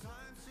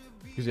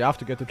 Because you have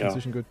to get the Yeah.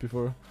 transition good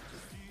before.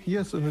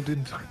 Yes, and it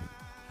didn't.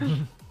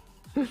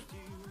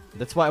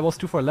 That's why I was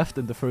too far left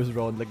in the first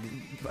round. Like,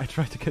 I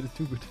tried to get it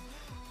too good.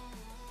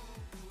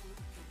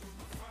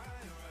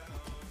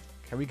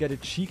 Can we get a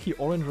cheeky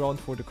orange round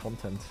for the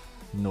content?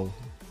 No.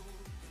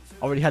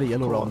 Already had a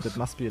yellow round. course. That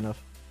must be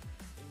enough.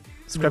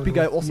 Scrappy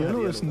guy also had a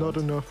Yellow is not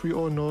round. enough, we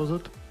all know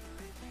that.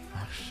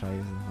 Ah,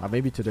 scheiße. Ah,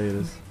 maybe today it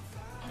is.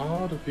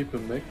 How do people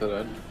make that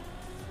end?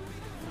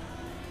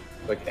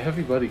 Like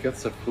everybody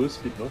gets their full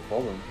speed, no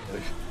problem.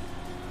 Like,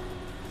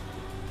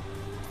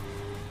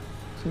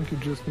 I think you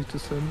just need to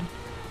send it.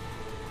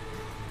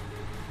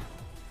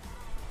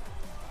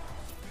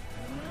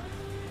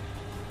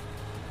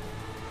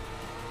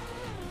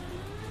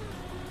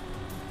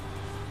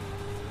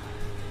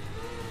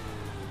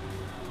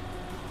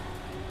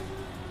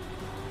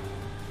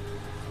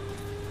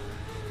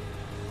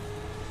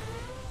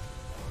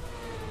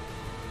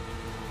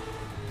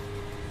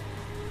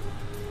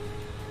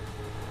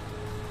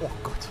 Oh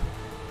Gott.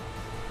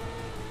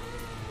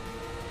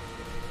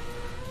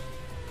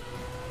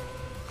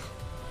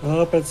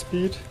 Ah, bad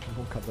speed.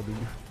 Won't cut the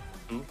video.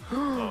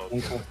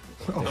 Okay.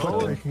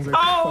 Overtaking like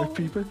 5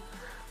 people.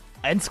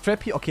 And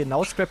Scrappy, okay,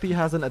 now Scrappy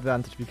has an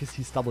advantage because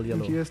he's double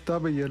yellow. And he has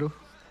double yellow.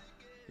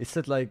 Is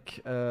that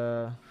like,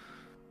 No,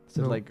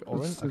 like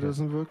orange? It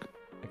doesn't work.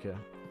 Okay.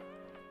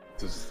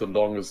 this is the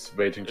longest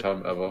waiting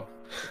time ever.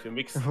 If you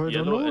mix I don't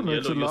yellow know, and like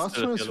yellow, the you last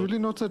still one have is yellow. really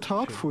not that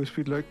hard full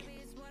speed, like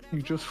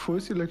you just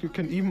force it, like you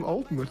can even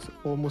open it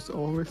almost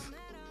always.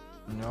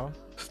 No.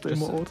 Stay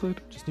Just- more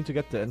outside. Just need to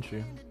get the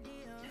entry.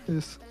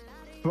 Yes.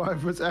 Why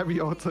with every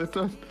outside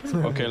turn?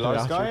 Okay,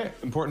 last Yeah, guy.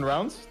 Important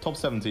round. Top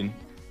 17.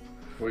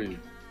 Ui.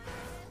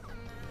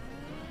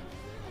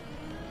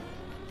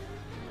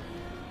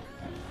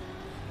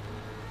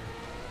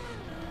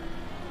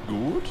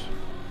 Good.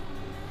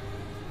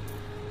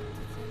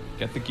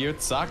 Get the gear,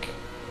 zack.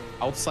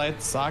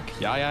 Outside, zack.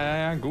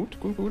 Yeah. Good.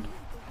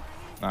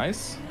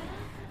 Nice.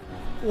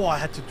 Oh, I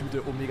had to do the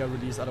Omega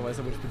release, otherwise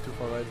I would have been too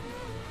far right.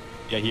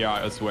 Yeah, here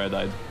I swear I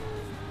died.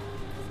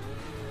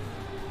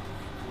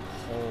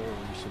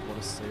 Holy shit, what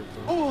a save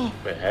though. Oh!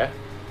 Bäh?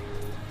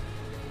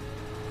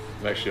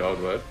 I'm actually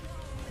out, right?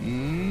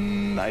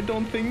 I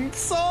don't think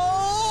so!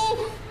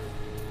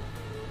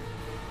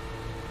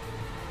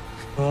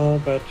 Ah,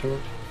 bad turret.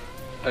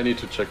 I need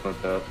to check my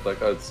path.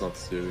 Like, it's not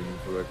steering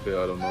correctly.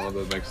 I don't know.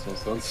 That makes no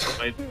sense.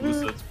 I might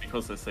lose it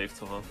because I saved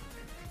so hard.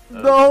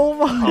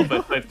 No, Half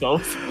at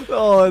 5,000.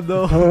 Oh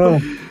no.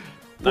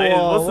 No, it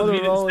Wow, wasn't what a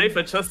really round. safe.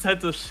 I just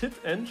had a shit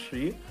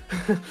entry.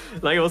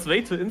 Like, I was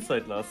way too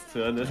inside last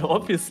turn, and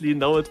obviously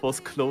now it was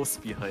close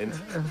behind.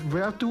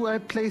 Where do I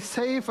play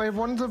safe? I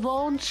won the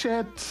round,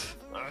 chat.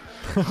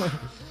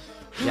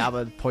 Yeah,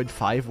 but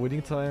 0.5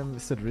 winning time,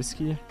 is that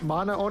risky?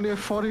 Man, I only have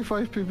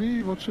 45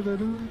 PB. What should I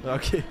do?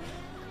 Okay.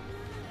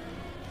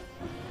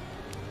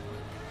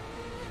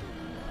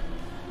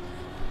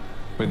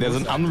 Wait, there's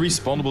an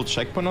unrespawnable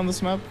checkpoint on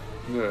this map?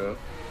 Yeah.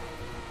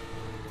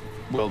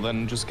 Well,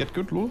 then just get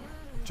good, lol.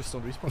 Just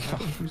don't respawn.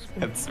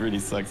 That really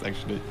sucks,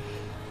 actually.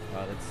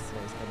 Ah, that's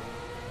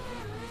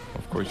nice.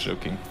 Of course,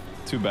 joking.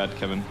 Too bad,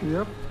 Kevin.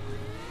 Yep.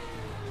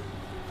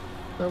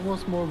 That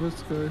was more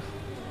risk, guys.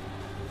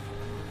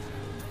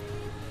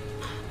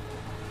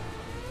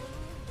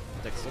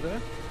 Dexter there?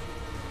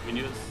 I mean,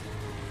 you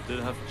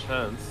still have a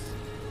chance.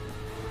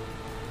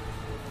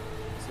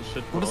 It's a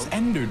shit What is round.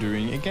 Ender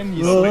doing? Again,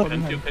 he's Oh.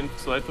 You can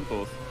swipe them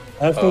both.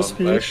 I have no I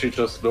speed. actually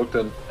just looked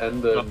and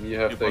Ender and me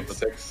have you the bought it.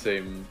 exact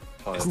same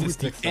time. Is this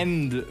the Dexter.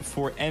 end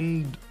for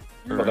end?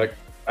 But like,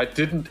 I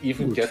didn't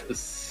even get a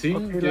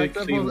single Okay, like,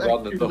 that clean was run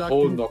in actually the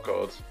whole lucky.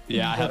 knockout.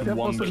 Yeah, I had That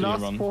one was the clean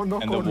last run, 4 and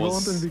knockout that round,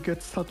 and we was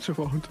get such a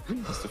round.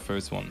 the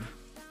first one,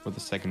 or the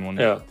second one.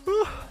 Yeah.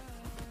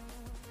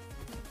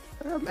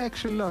 I'm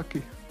actually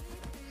lucky.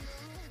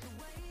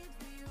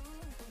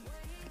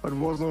 But it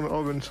was on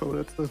orange, so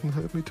that doesn't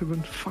help me to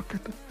win. Fuck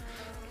it.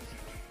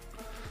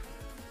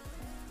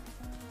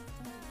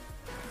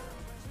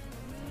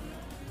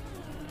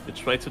 You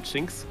try to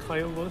jinx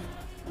Cryo Wolf?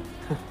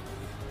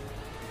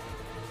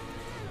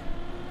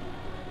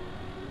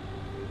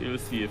 You will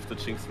see if the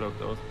jinx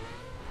worked out.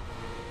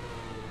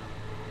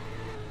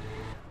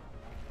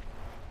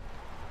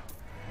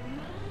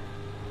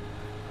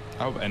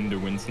 I hope Ender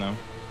wins now.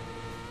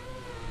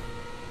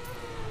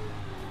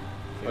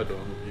 I don't.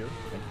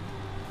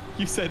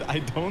 You said I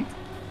don't?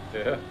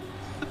 Yeah.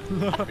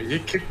 I mean, he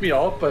kicked me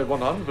out by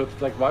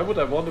 100. Like, why would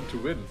I want him to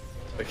win?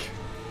 Like,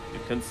 You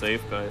can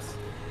save, guys.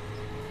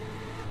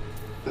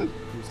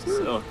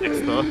 So,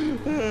 Dexter.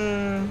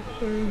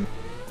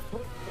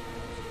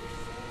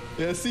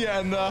 Yeah, see ya,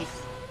 Ender.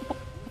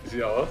 is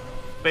he out?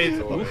 Wait,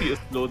 Ruby is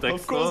low,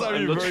 Dexter. course I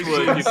I'm not reversed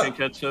sure it. if you can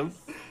catch him.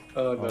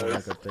 Oh, Oh my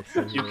nice. god,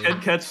 Dexter. You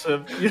can catch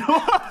him. You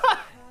know?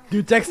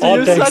 Dude, Dexter, Oh,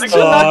 you're Dexter, such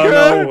a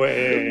lucker! no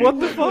way. What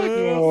the fuck?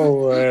 No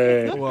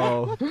way.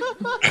 Wow.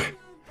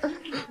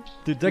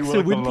 Dude, Dexter,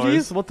 welcome, win Lois.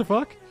 please? What the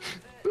fuck?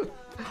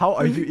 How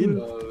are you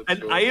in?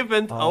 And I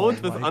went Oh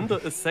out with my under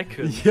a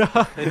second. Yeah.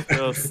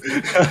 First.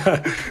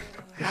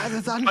 Yeah,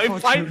 that's By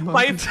unfortunate.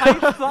 by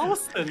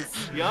 5,000,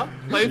 yeah?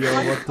 By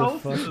Yeah, what the 5,000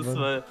 fuck, as man?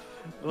 well.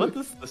 What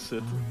is this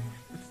shit?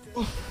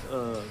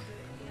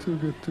 Too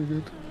good, too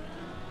good.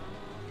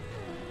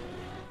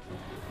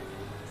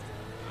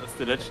 That's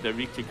the legendary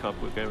weekly cup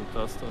with Gary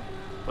Plaster.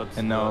 But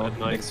And now, at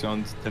night. next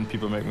round, 10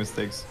 people make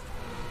mistakes.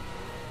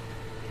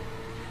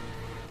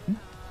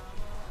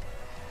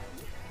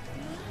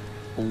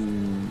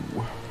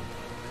 Ooh.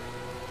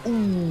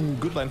 Ooh,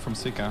 good line from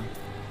Sika.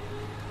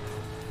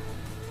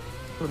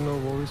 But no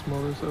worries,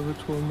 Morris. I will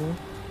try more.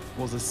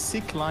 Was a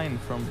sick line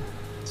from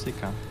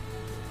Sika.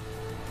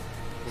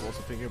 I'm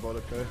also thinking about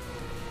it, guy.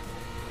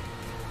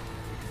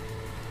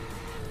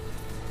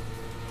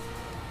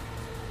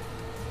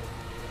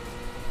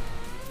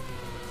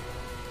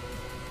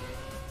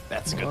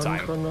 That's a good Man,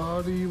 time.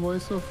 Granadi, why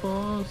so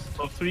fast?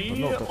 So 3,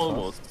 No, that's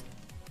almost.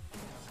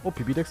 Oh,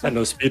 PB Dexter? And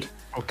no speed.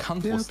 Oh,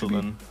 Kant Yeah, was still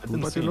in. I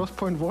didn't But see. you lost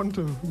 0.1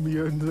 to me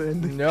in the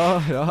end.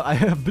 Yeah,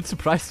 I'm a bit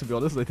surprised to be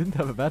honest. I didn't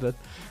have a bad at.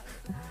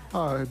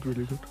 Ah, it's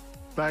really good.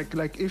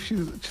 Like if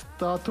you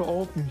start to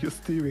open your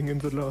steering in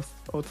the last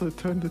outside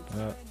turn, it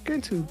Yeah.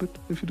 gains you a bit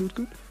if you do it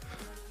good.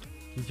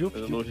 Yup, I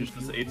don't know if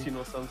it's 18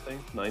 or something.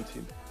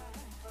 19.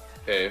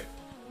 Okay.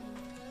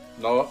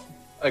 Now,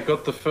 I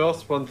got the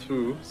first one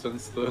through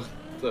since the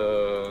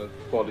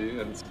quali,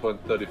 and it's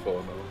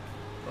 0.34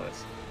 now.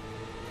 Nice.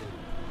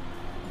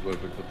 Will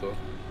be good though.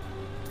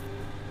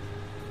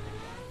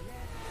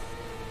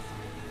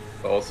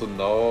 Also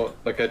now,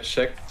 like I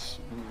checked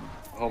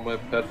how my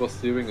pad was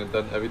steering and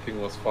then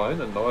everything was fine,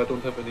 and now I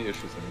don't have any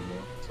issues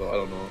anymore. So I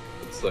don't know.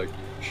 It's like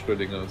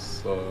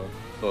Schrödinger's,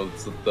 no,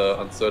 it's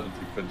the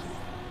uncertainty printing.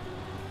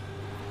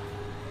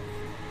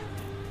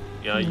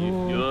 Yeah,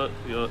 No.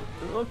 you're.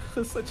 Oh,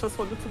 Chris, I just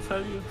wanted to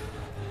tell you.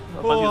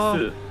 But Oh, you're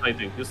still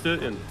fighting. You're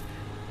still in.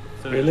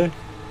 Still in. Really?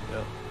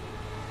 Yeah.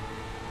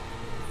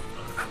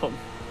 Oh, come,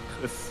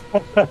 Chris.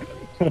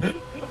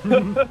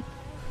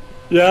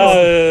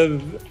 Yeah,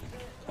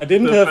 I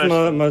didn't The have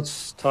pressure.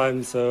 much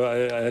time, so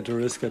I had to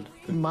risk it.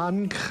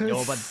 Man, Chris,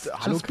 Yo, but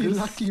hello, just be Chris.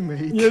 lucky,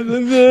 mate.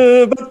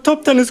 Yeah, but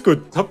top 10 is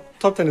good.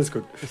 Top 10 is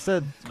good. Is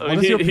that, I what mean,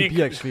 is your he- PB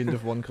actually in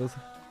Div 1, Chris?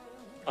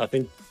 I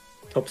think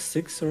top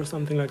 6 or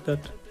something like that.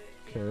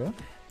 Okay.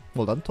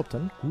 Well done, top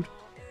 10. Gut.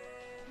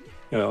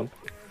 Yeah.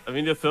 I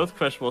mean, your third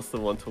crash was the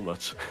one too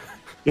much.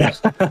 Yeah.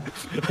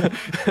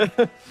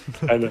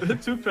 I know. The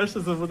 2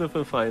 crashes would have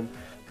been fine.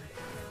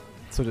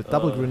 So the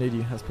double grenade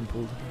has been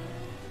pulled.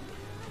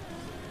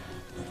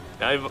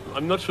 Yeah,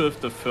 I'm not sure if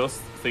the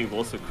first thing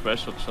was a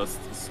crash or just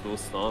a slow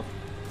start.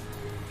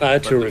 I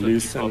had to But the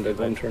release keep and up, at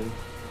one right? turn.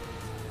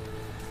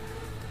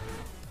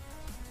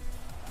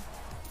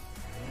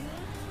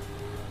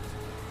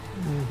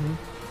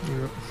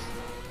 Yeah.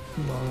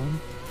 Man.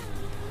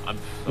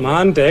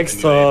 Man,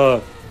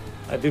 Dexter!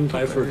 I didn't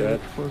die for that.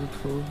 For the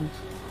trophies.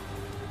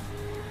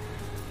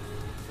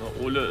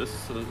 Ole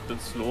is a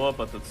bit slower,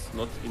 but it's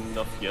not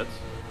enough yet.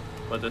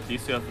 But at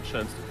least you have a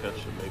chance to catch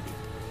him, maybe.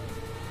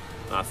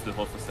 Still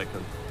half a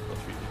second. Not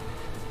really.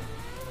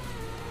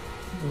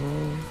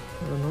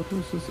 I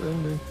noticed this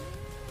ending.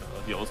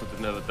 He also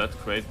didn't have it that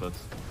great, but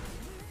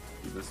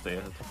he will stay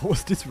ahead. What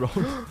was this round?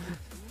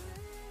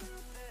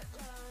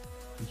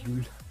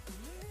 Lul.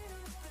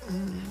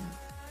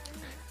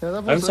 Yeah,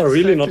 that Times was are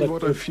really exactly not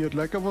what that I good. feared.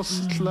 Like I was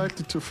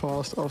slightly too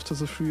fast after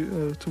the free,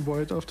 too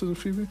wide after the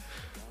freebie.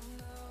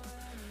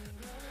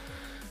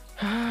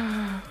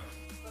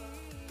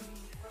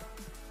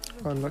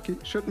 Unlucky.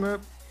 Shit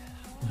map.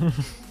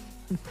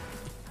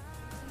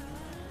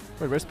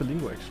 Wait, where's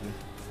Belingo actually?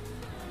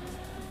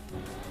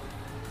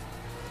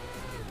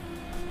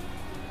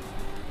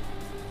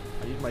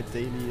 I need my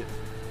daily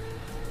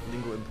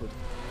lingo input.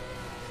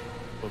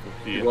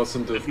 He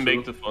wasn't the didn't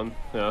make the fun.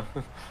 Yeah.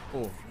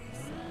 Oh,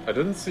 I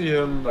didn't see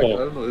him, like, Oh. I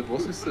don't know,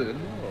 was he still in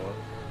or?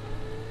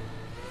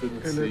 Didn't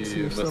Okay, let's see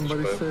if message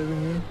somebody's by him.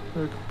 saving you.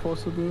 Like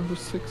possible with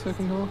 6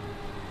 seconds off.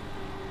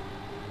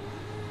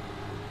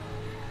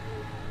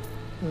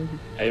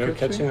 Are you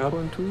catching up?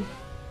 0.2.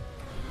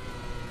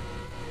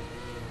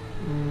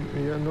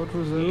 Yeah, not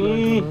with that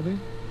line, Kanadi.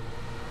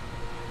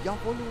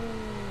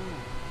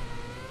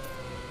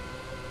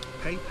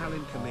 PayPal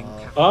incoming.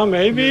 Oh,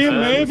 maybe, Yes,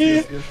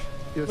 maybe.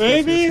 Yes,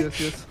 Maybe?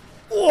 yes.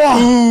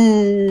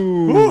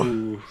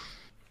 Ooh.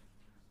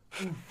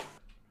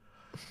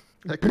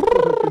 Like, it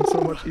would have been so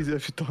much easier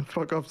if you don't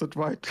fuck up that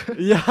white.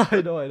 yeah,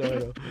 I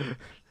know.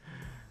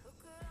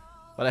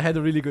 But I had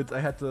a really good.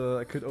 I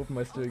could open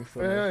my steering.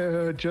 So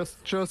yeah, just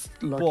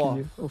lucky. Boah,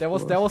 of that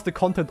course. was the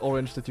content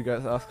orange that you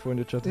guys asked for in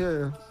the chat.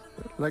 Yeah.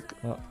 Like,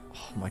 Oh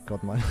my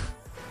god, man.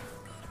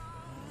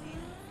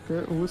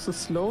 okay, with the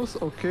slows,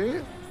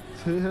 okay.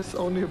 He has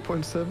only a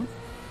 0.7.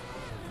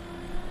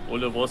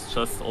 Ole was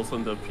just also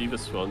in the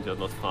previous round, yeah,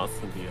 not fast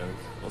in the end.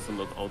 Also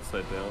not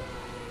outside there.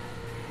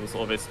 He was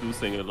always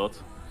losing a lot.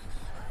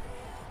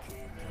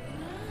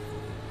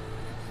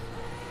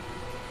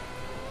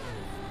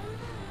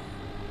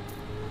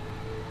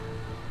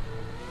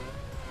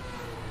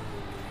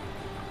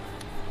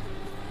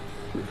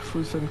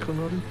 Full send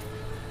Grenade.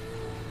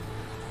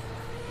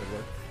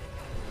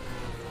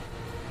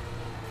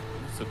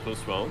 It's a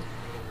close round.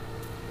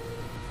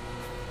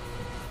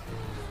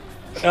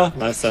 Yeah,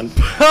 nice then. It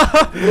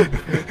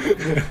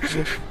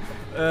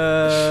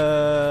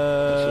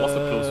was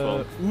a close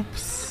round.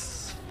 Oops.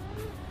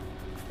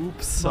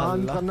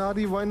 Man, Allah.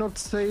 Grenade, why not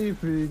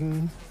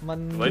saving?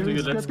 Man. Why do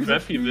you let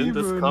Scrappy win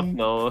this cup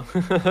now?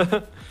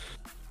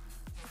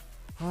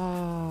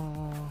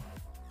 Ah.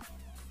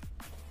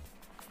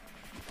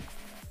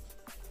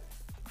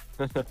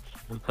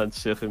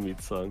 Hans Jeremy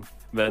sagen.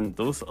 Man,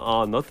 those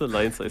are not the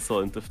lines I saw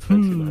in Div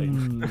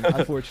 29.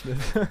 Unfortunate.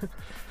 Yeah,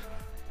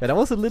 that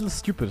was a little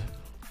stupid.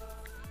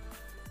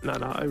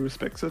 Nah, I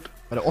respect it.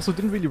 But I also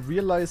didn't really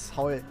realize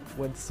how I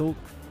went so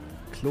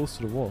close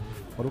to the wall.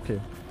 But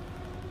okay.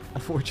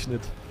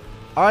 Unfortunate.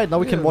 Alright, now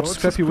we can Yeah, watch watch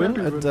Scrappy win,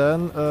 Scrappy and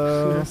win.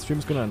 then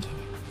stream's gonna end.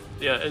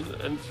 Yeah,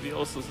 and we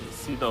also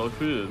see now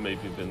Hill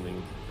maybe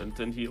winning. And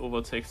then he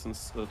overtakes some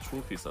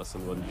trophies us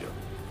in 1 year.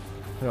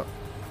 Yeah.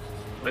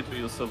 Why do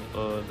you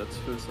let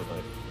Hill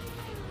survive?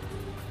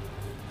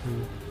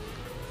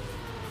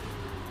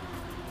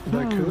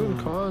 Like, Hill and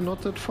Carl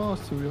not that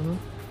fast, to be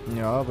honest.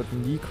 Yeah, but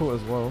Nico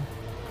as well.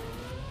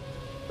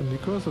 And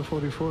Nico has a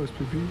 44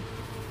 SPP.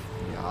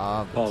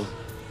 Yeah, but... Oh,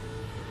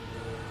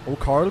 Oh,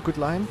 Carl, good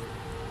line.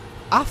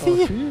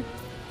 Afi! Afi?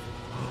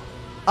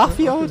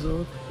 Afi Yeah, out! Afi's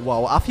out.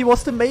 Wow, Afi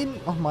was the main...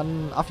 Oh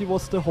man, Afi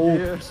was the hope.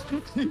 Yes,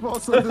 he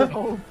was on the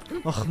hope.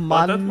 Oh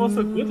man. that was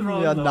a good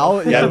round Yeah, now.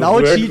 now, now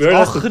where, cheats. where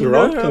does Och, the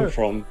round no. come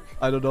from?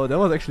 I don't know, that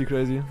was actually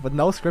crazy. But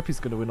now Scrappy's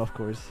gonna win, of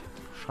course.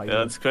 Scheiße.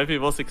 Yeah, and Scrappy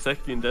was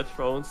exactly in that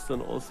round, then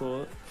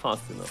also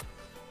fast enough.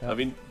 Yeah. I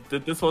mean,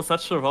 this was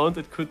such a round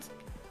it could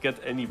get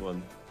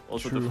anyone,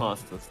 also the True.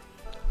 fastest.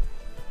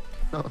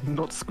 No,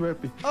 not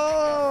Scrappy.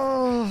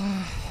 Oh.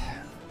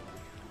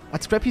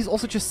 But Scrappy's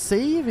also just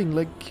saving,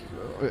 like...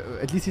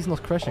 at least he's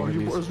not crashing, Oh, at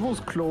least. it was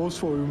close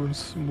for him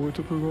in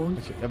multiple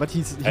rounds. Okay. Yeah, but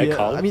he's... Hey, He,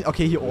 Carl. I mean,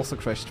 okay, he also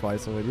crashed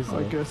twice already, so...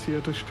 I guess he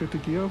had a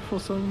shitty gear for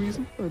some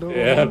reason. I don't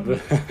Yeah, know. but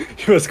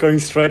he was going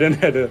straight and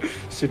had a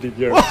shitty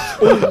gear.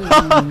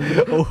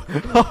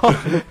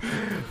 Oh.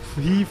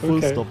 He full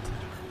Okay. stopped.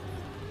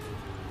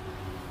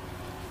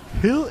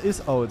 Hill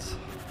is out.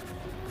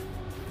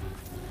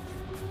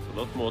 A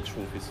lot more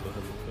trophies for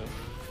him. Okay.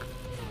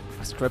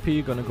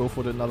 Scrappy gonna go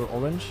for another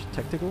orange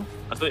tactical.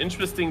 Also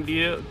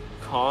interestingly,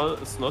 Carl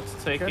is not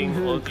taking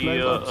Can he all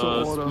climb up the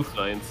the order? smooth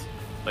lines.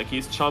 Like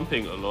he's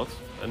jumping a lot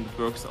and it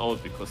works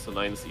out because the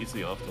line is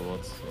easy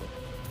afterwards. So.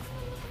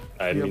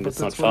 I Yeah, mean, but it's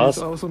not that's why he's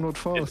fast. also not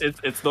fast.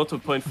 It's not a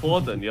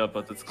 0.4 then, yeah,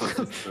 but it's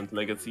consistent,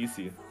 like it's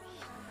easy.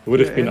 Would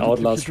have Yeah, been and out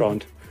if last you do-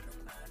 round.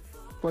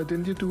 Why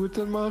didn't you do it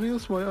then,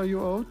 Marius? Why are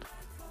you out?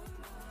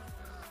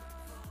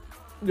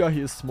 Yeah,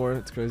 he is smart.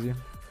 It's crazy.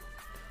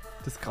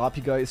 This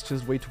Grapi guy is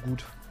just way too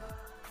good.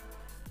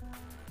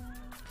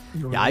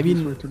 Yeah, I he's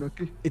mean, way too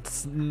lucky.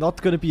 it's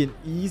not gonna be an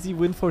easy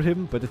win for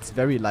him, but it's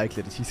very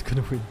likely that he's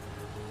gonna win.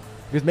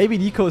 Because maybe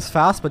Nico is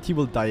fast, but he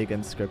will die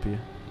against Scrappy.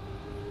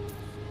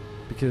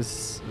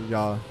 Because,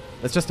 yeah,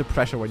 that's just the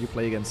pressure when you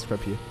play against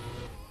Scrappy.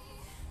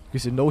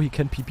 Because you know he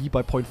can PB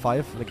by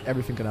 0.5, like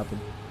everything can happen.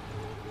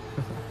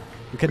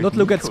 You cannot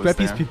look at Nico's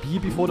Scrappy's there.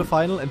 PB before the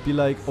final and be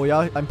like, oh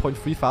yeah, I'm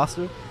 0.3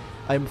 faster.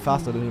 I'm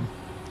faster than him.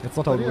 That's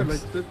not how But it yeah,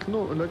 works. like that,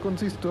 no, like on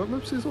these dirt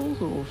maps, he's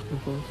also often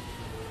fast.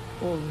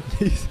 Oh,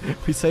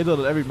 We say that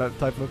on every map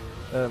type.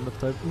 Map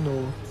type.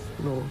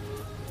 no.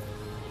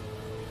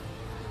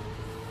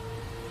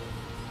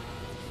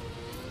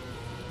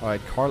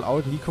 Alright, Carl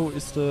out. Nico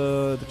is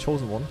the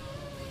chosen one.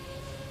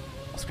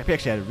 Oh, Scrappy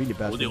actually had a really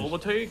bad Will they finish.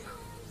 overtake?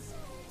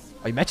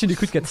 I imagine you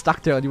could get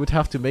stuck there and you would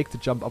have to make the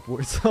jump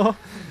upwards. Was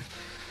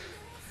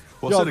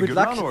Yeah, it a with good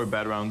luck- round or a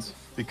bad round?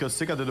 Because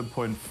Sika did a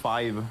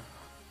 0.5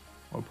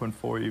 or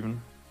 0.4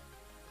 even.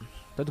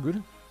 That's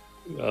good.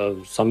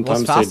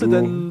 Sometimes faster they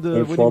do than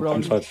the winning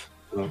round. 4.5.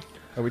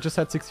 Yeah. We just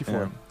had 64.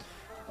 Yeah.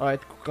 Alright,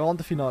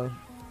 grande finale.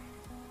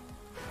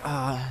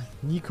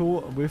 Nico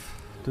with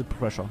the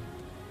pressure.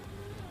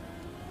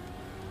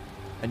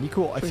 And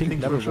Nico, I think,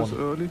 never crashes won.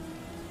 early.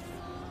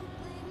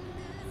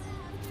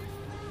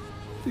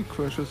 He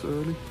crashes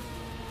early.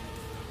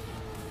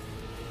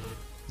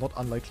 Not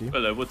unlikely.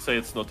 Well, I would say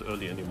it's not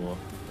early anymore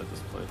at this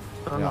point.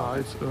 Ah, Yeah. nah,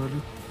 it's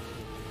early.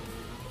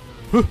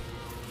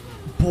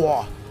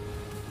 Boah!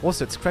 What's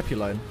that? Scrappy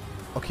line.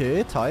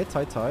 Okay, tight.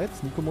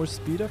 Nico more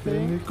speed, I Hey,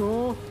 think.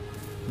 Nico.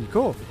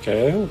 Nico.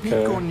 Okay.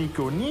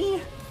 Nico,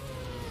 ni.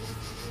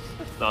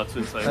 Nah, to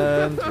inside.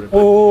 And,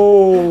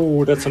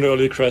 Oh, that's an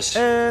early crash.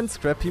 and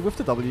Scrappy with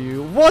the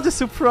W. What a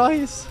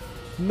surprise!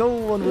 No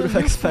one would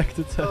have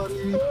expected that.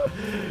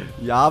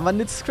 Yeah, man,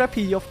 it's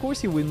Scrappy. Of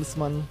course he wins,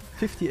 man.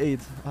 58.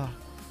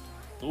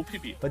 No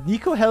PB. But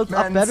Nico held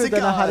up Man, better Sika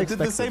than I had did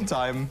expected. the same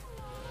time.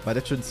 But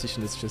that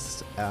transition is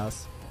just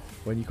ass.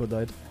 When Nico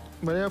died.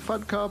 But yeah,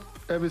 Fun Cup,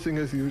 everything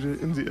as usual.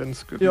 In the end,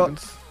 Script Yeah.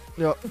 wins.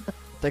 Yeah.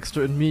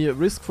 Dexter and me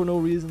risk for no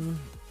reason.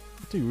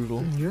 The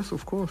usual. Yes,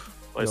 of course.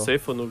 I Yeah. say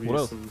for no What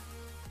else? reason.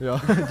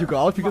 Yeah, you go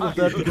out because of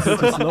that, because it's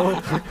too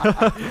slow.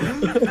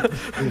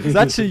 It's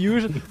actually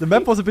usual. The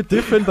map was a bit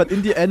different, but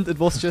in the end it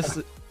was just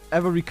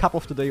every cup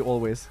of the day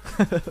always.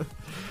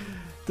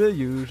 The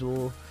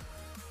usual.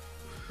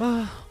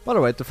 But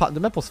alright, the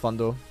map was fun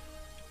though.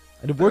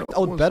 And it worked Yeah,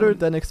 out was better fun.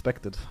 than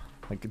expected.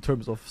 Like in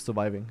terms of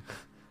surviving.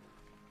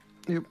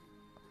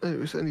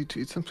 Anyways, I need to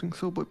eat something,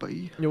 so bye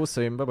bye. Yo,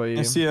 same, bye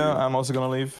bye. See ya, I'm also gonna leave.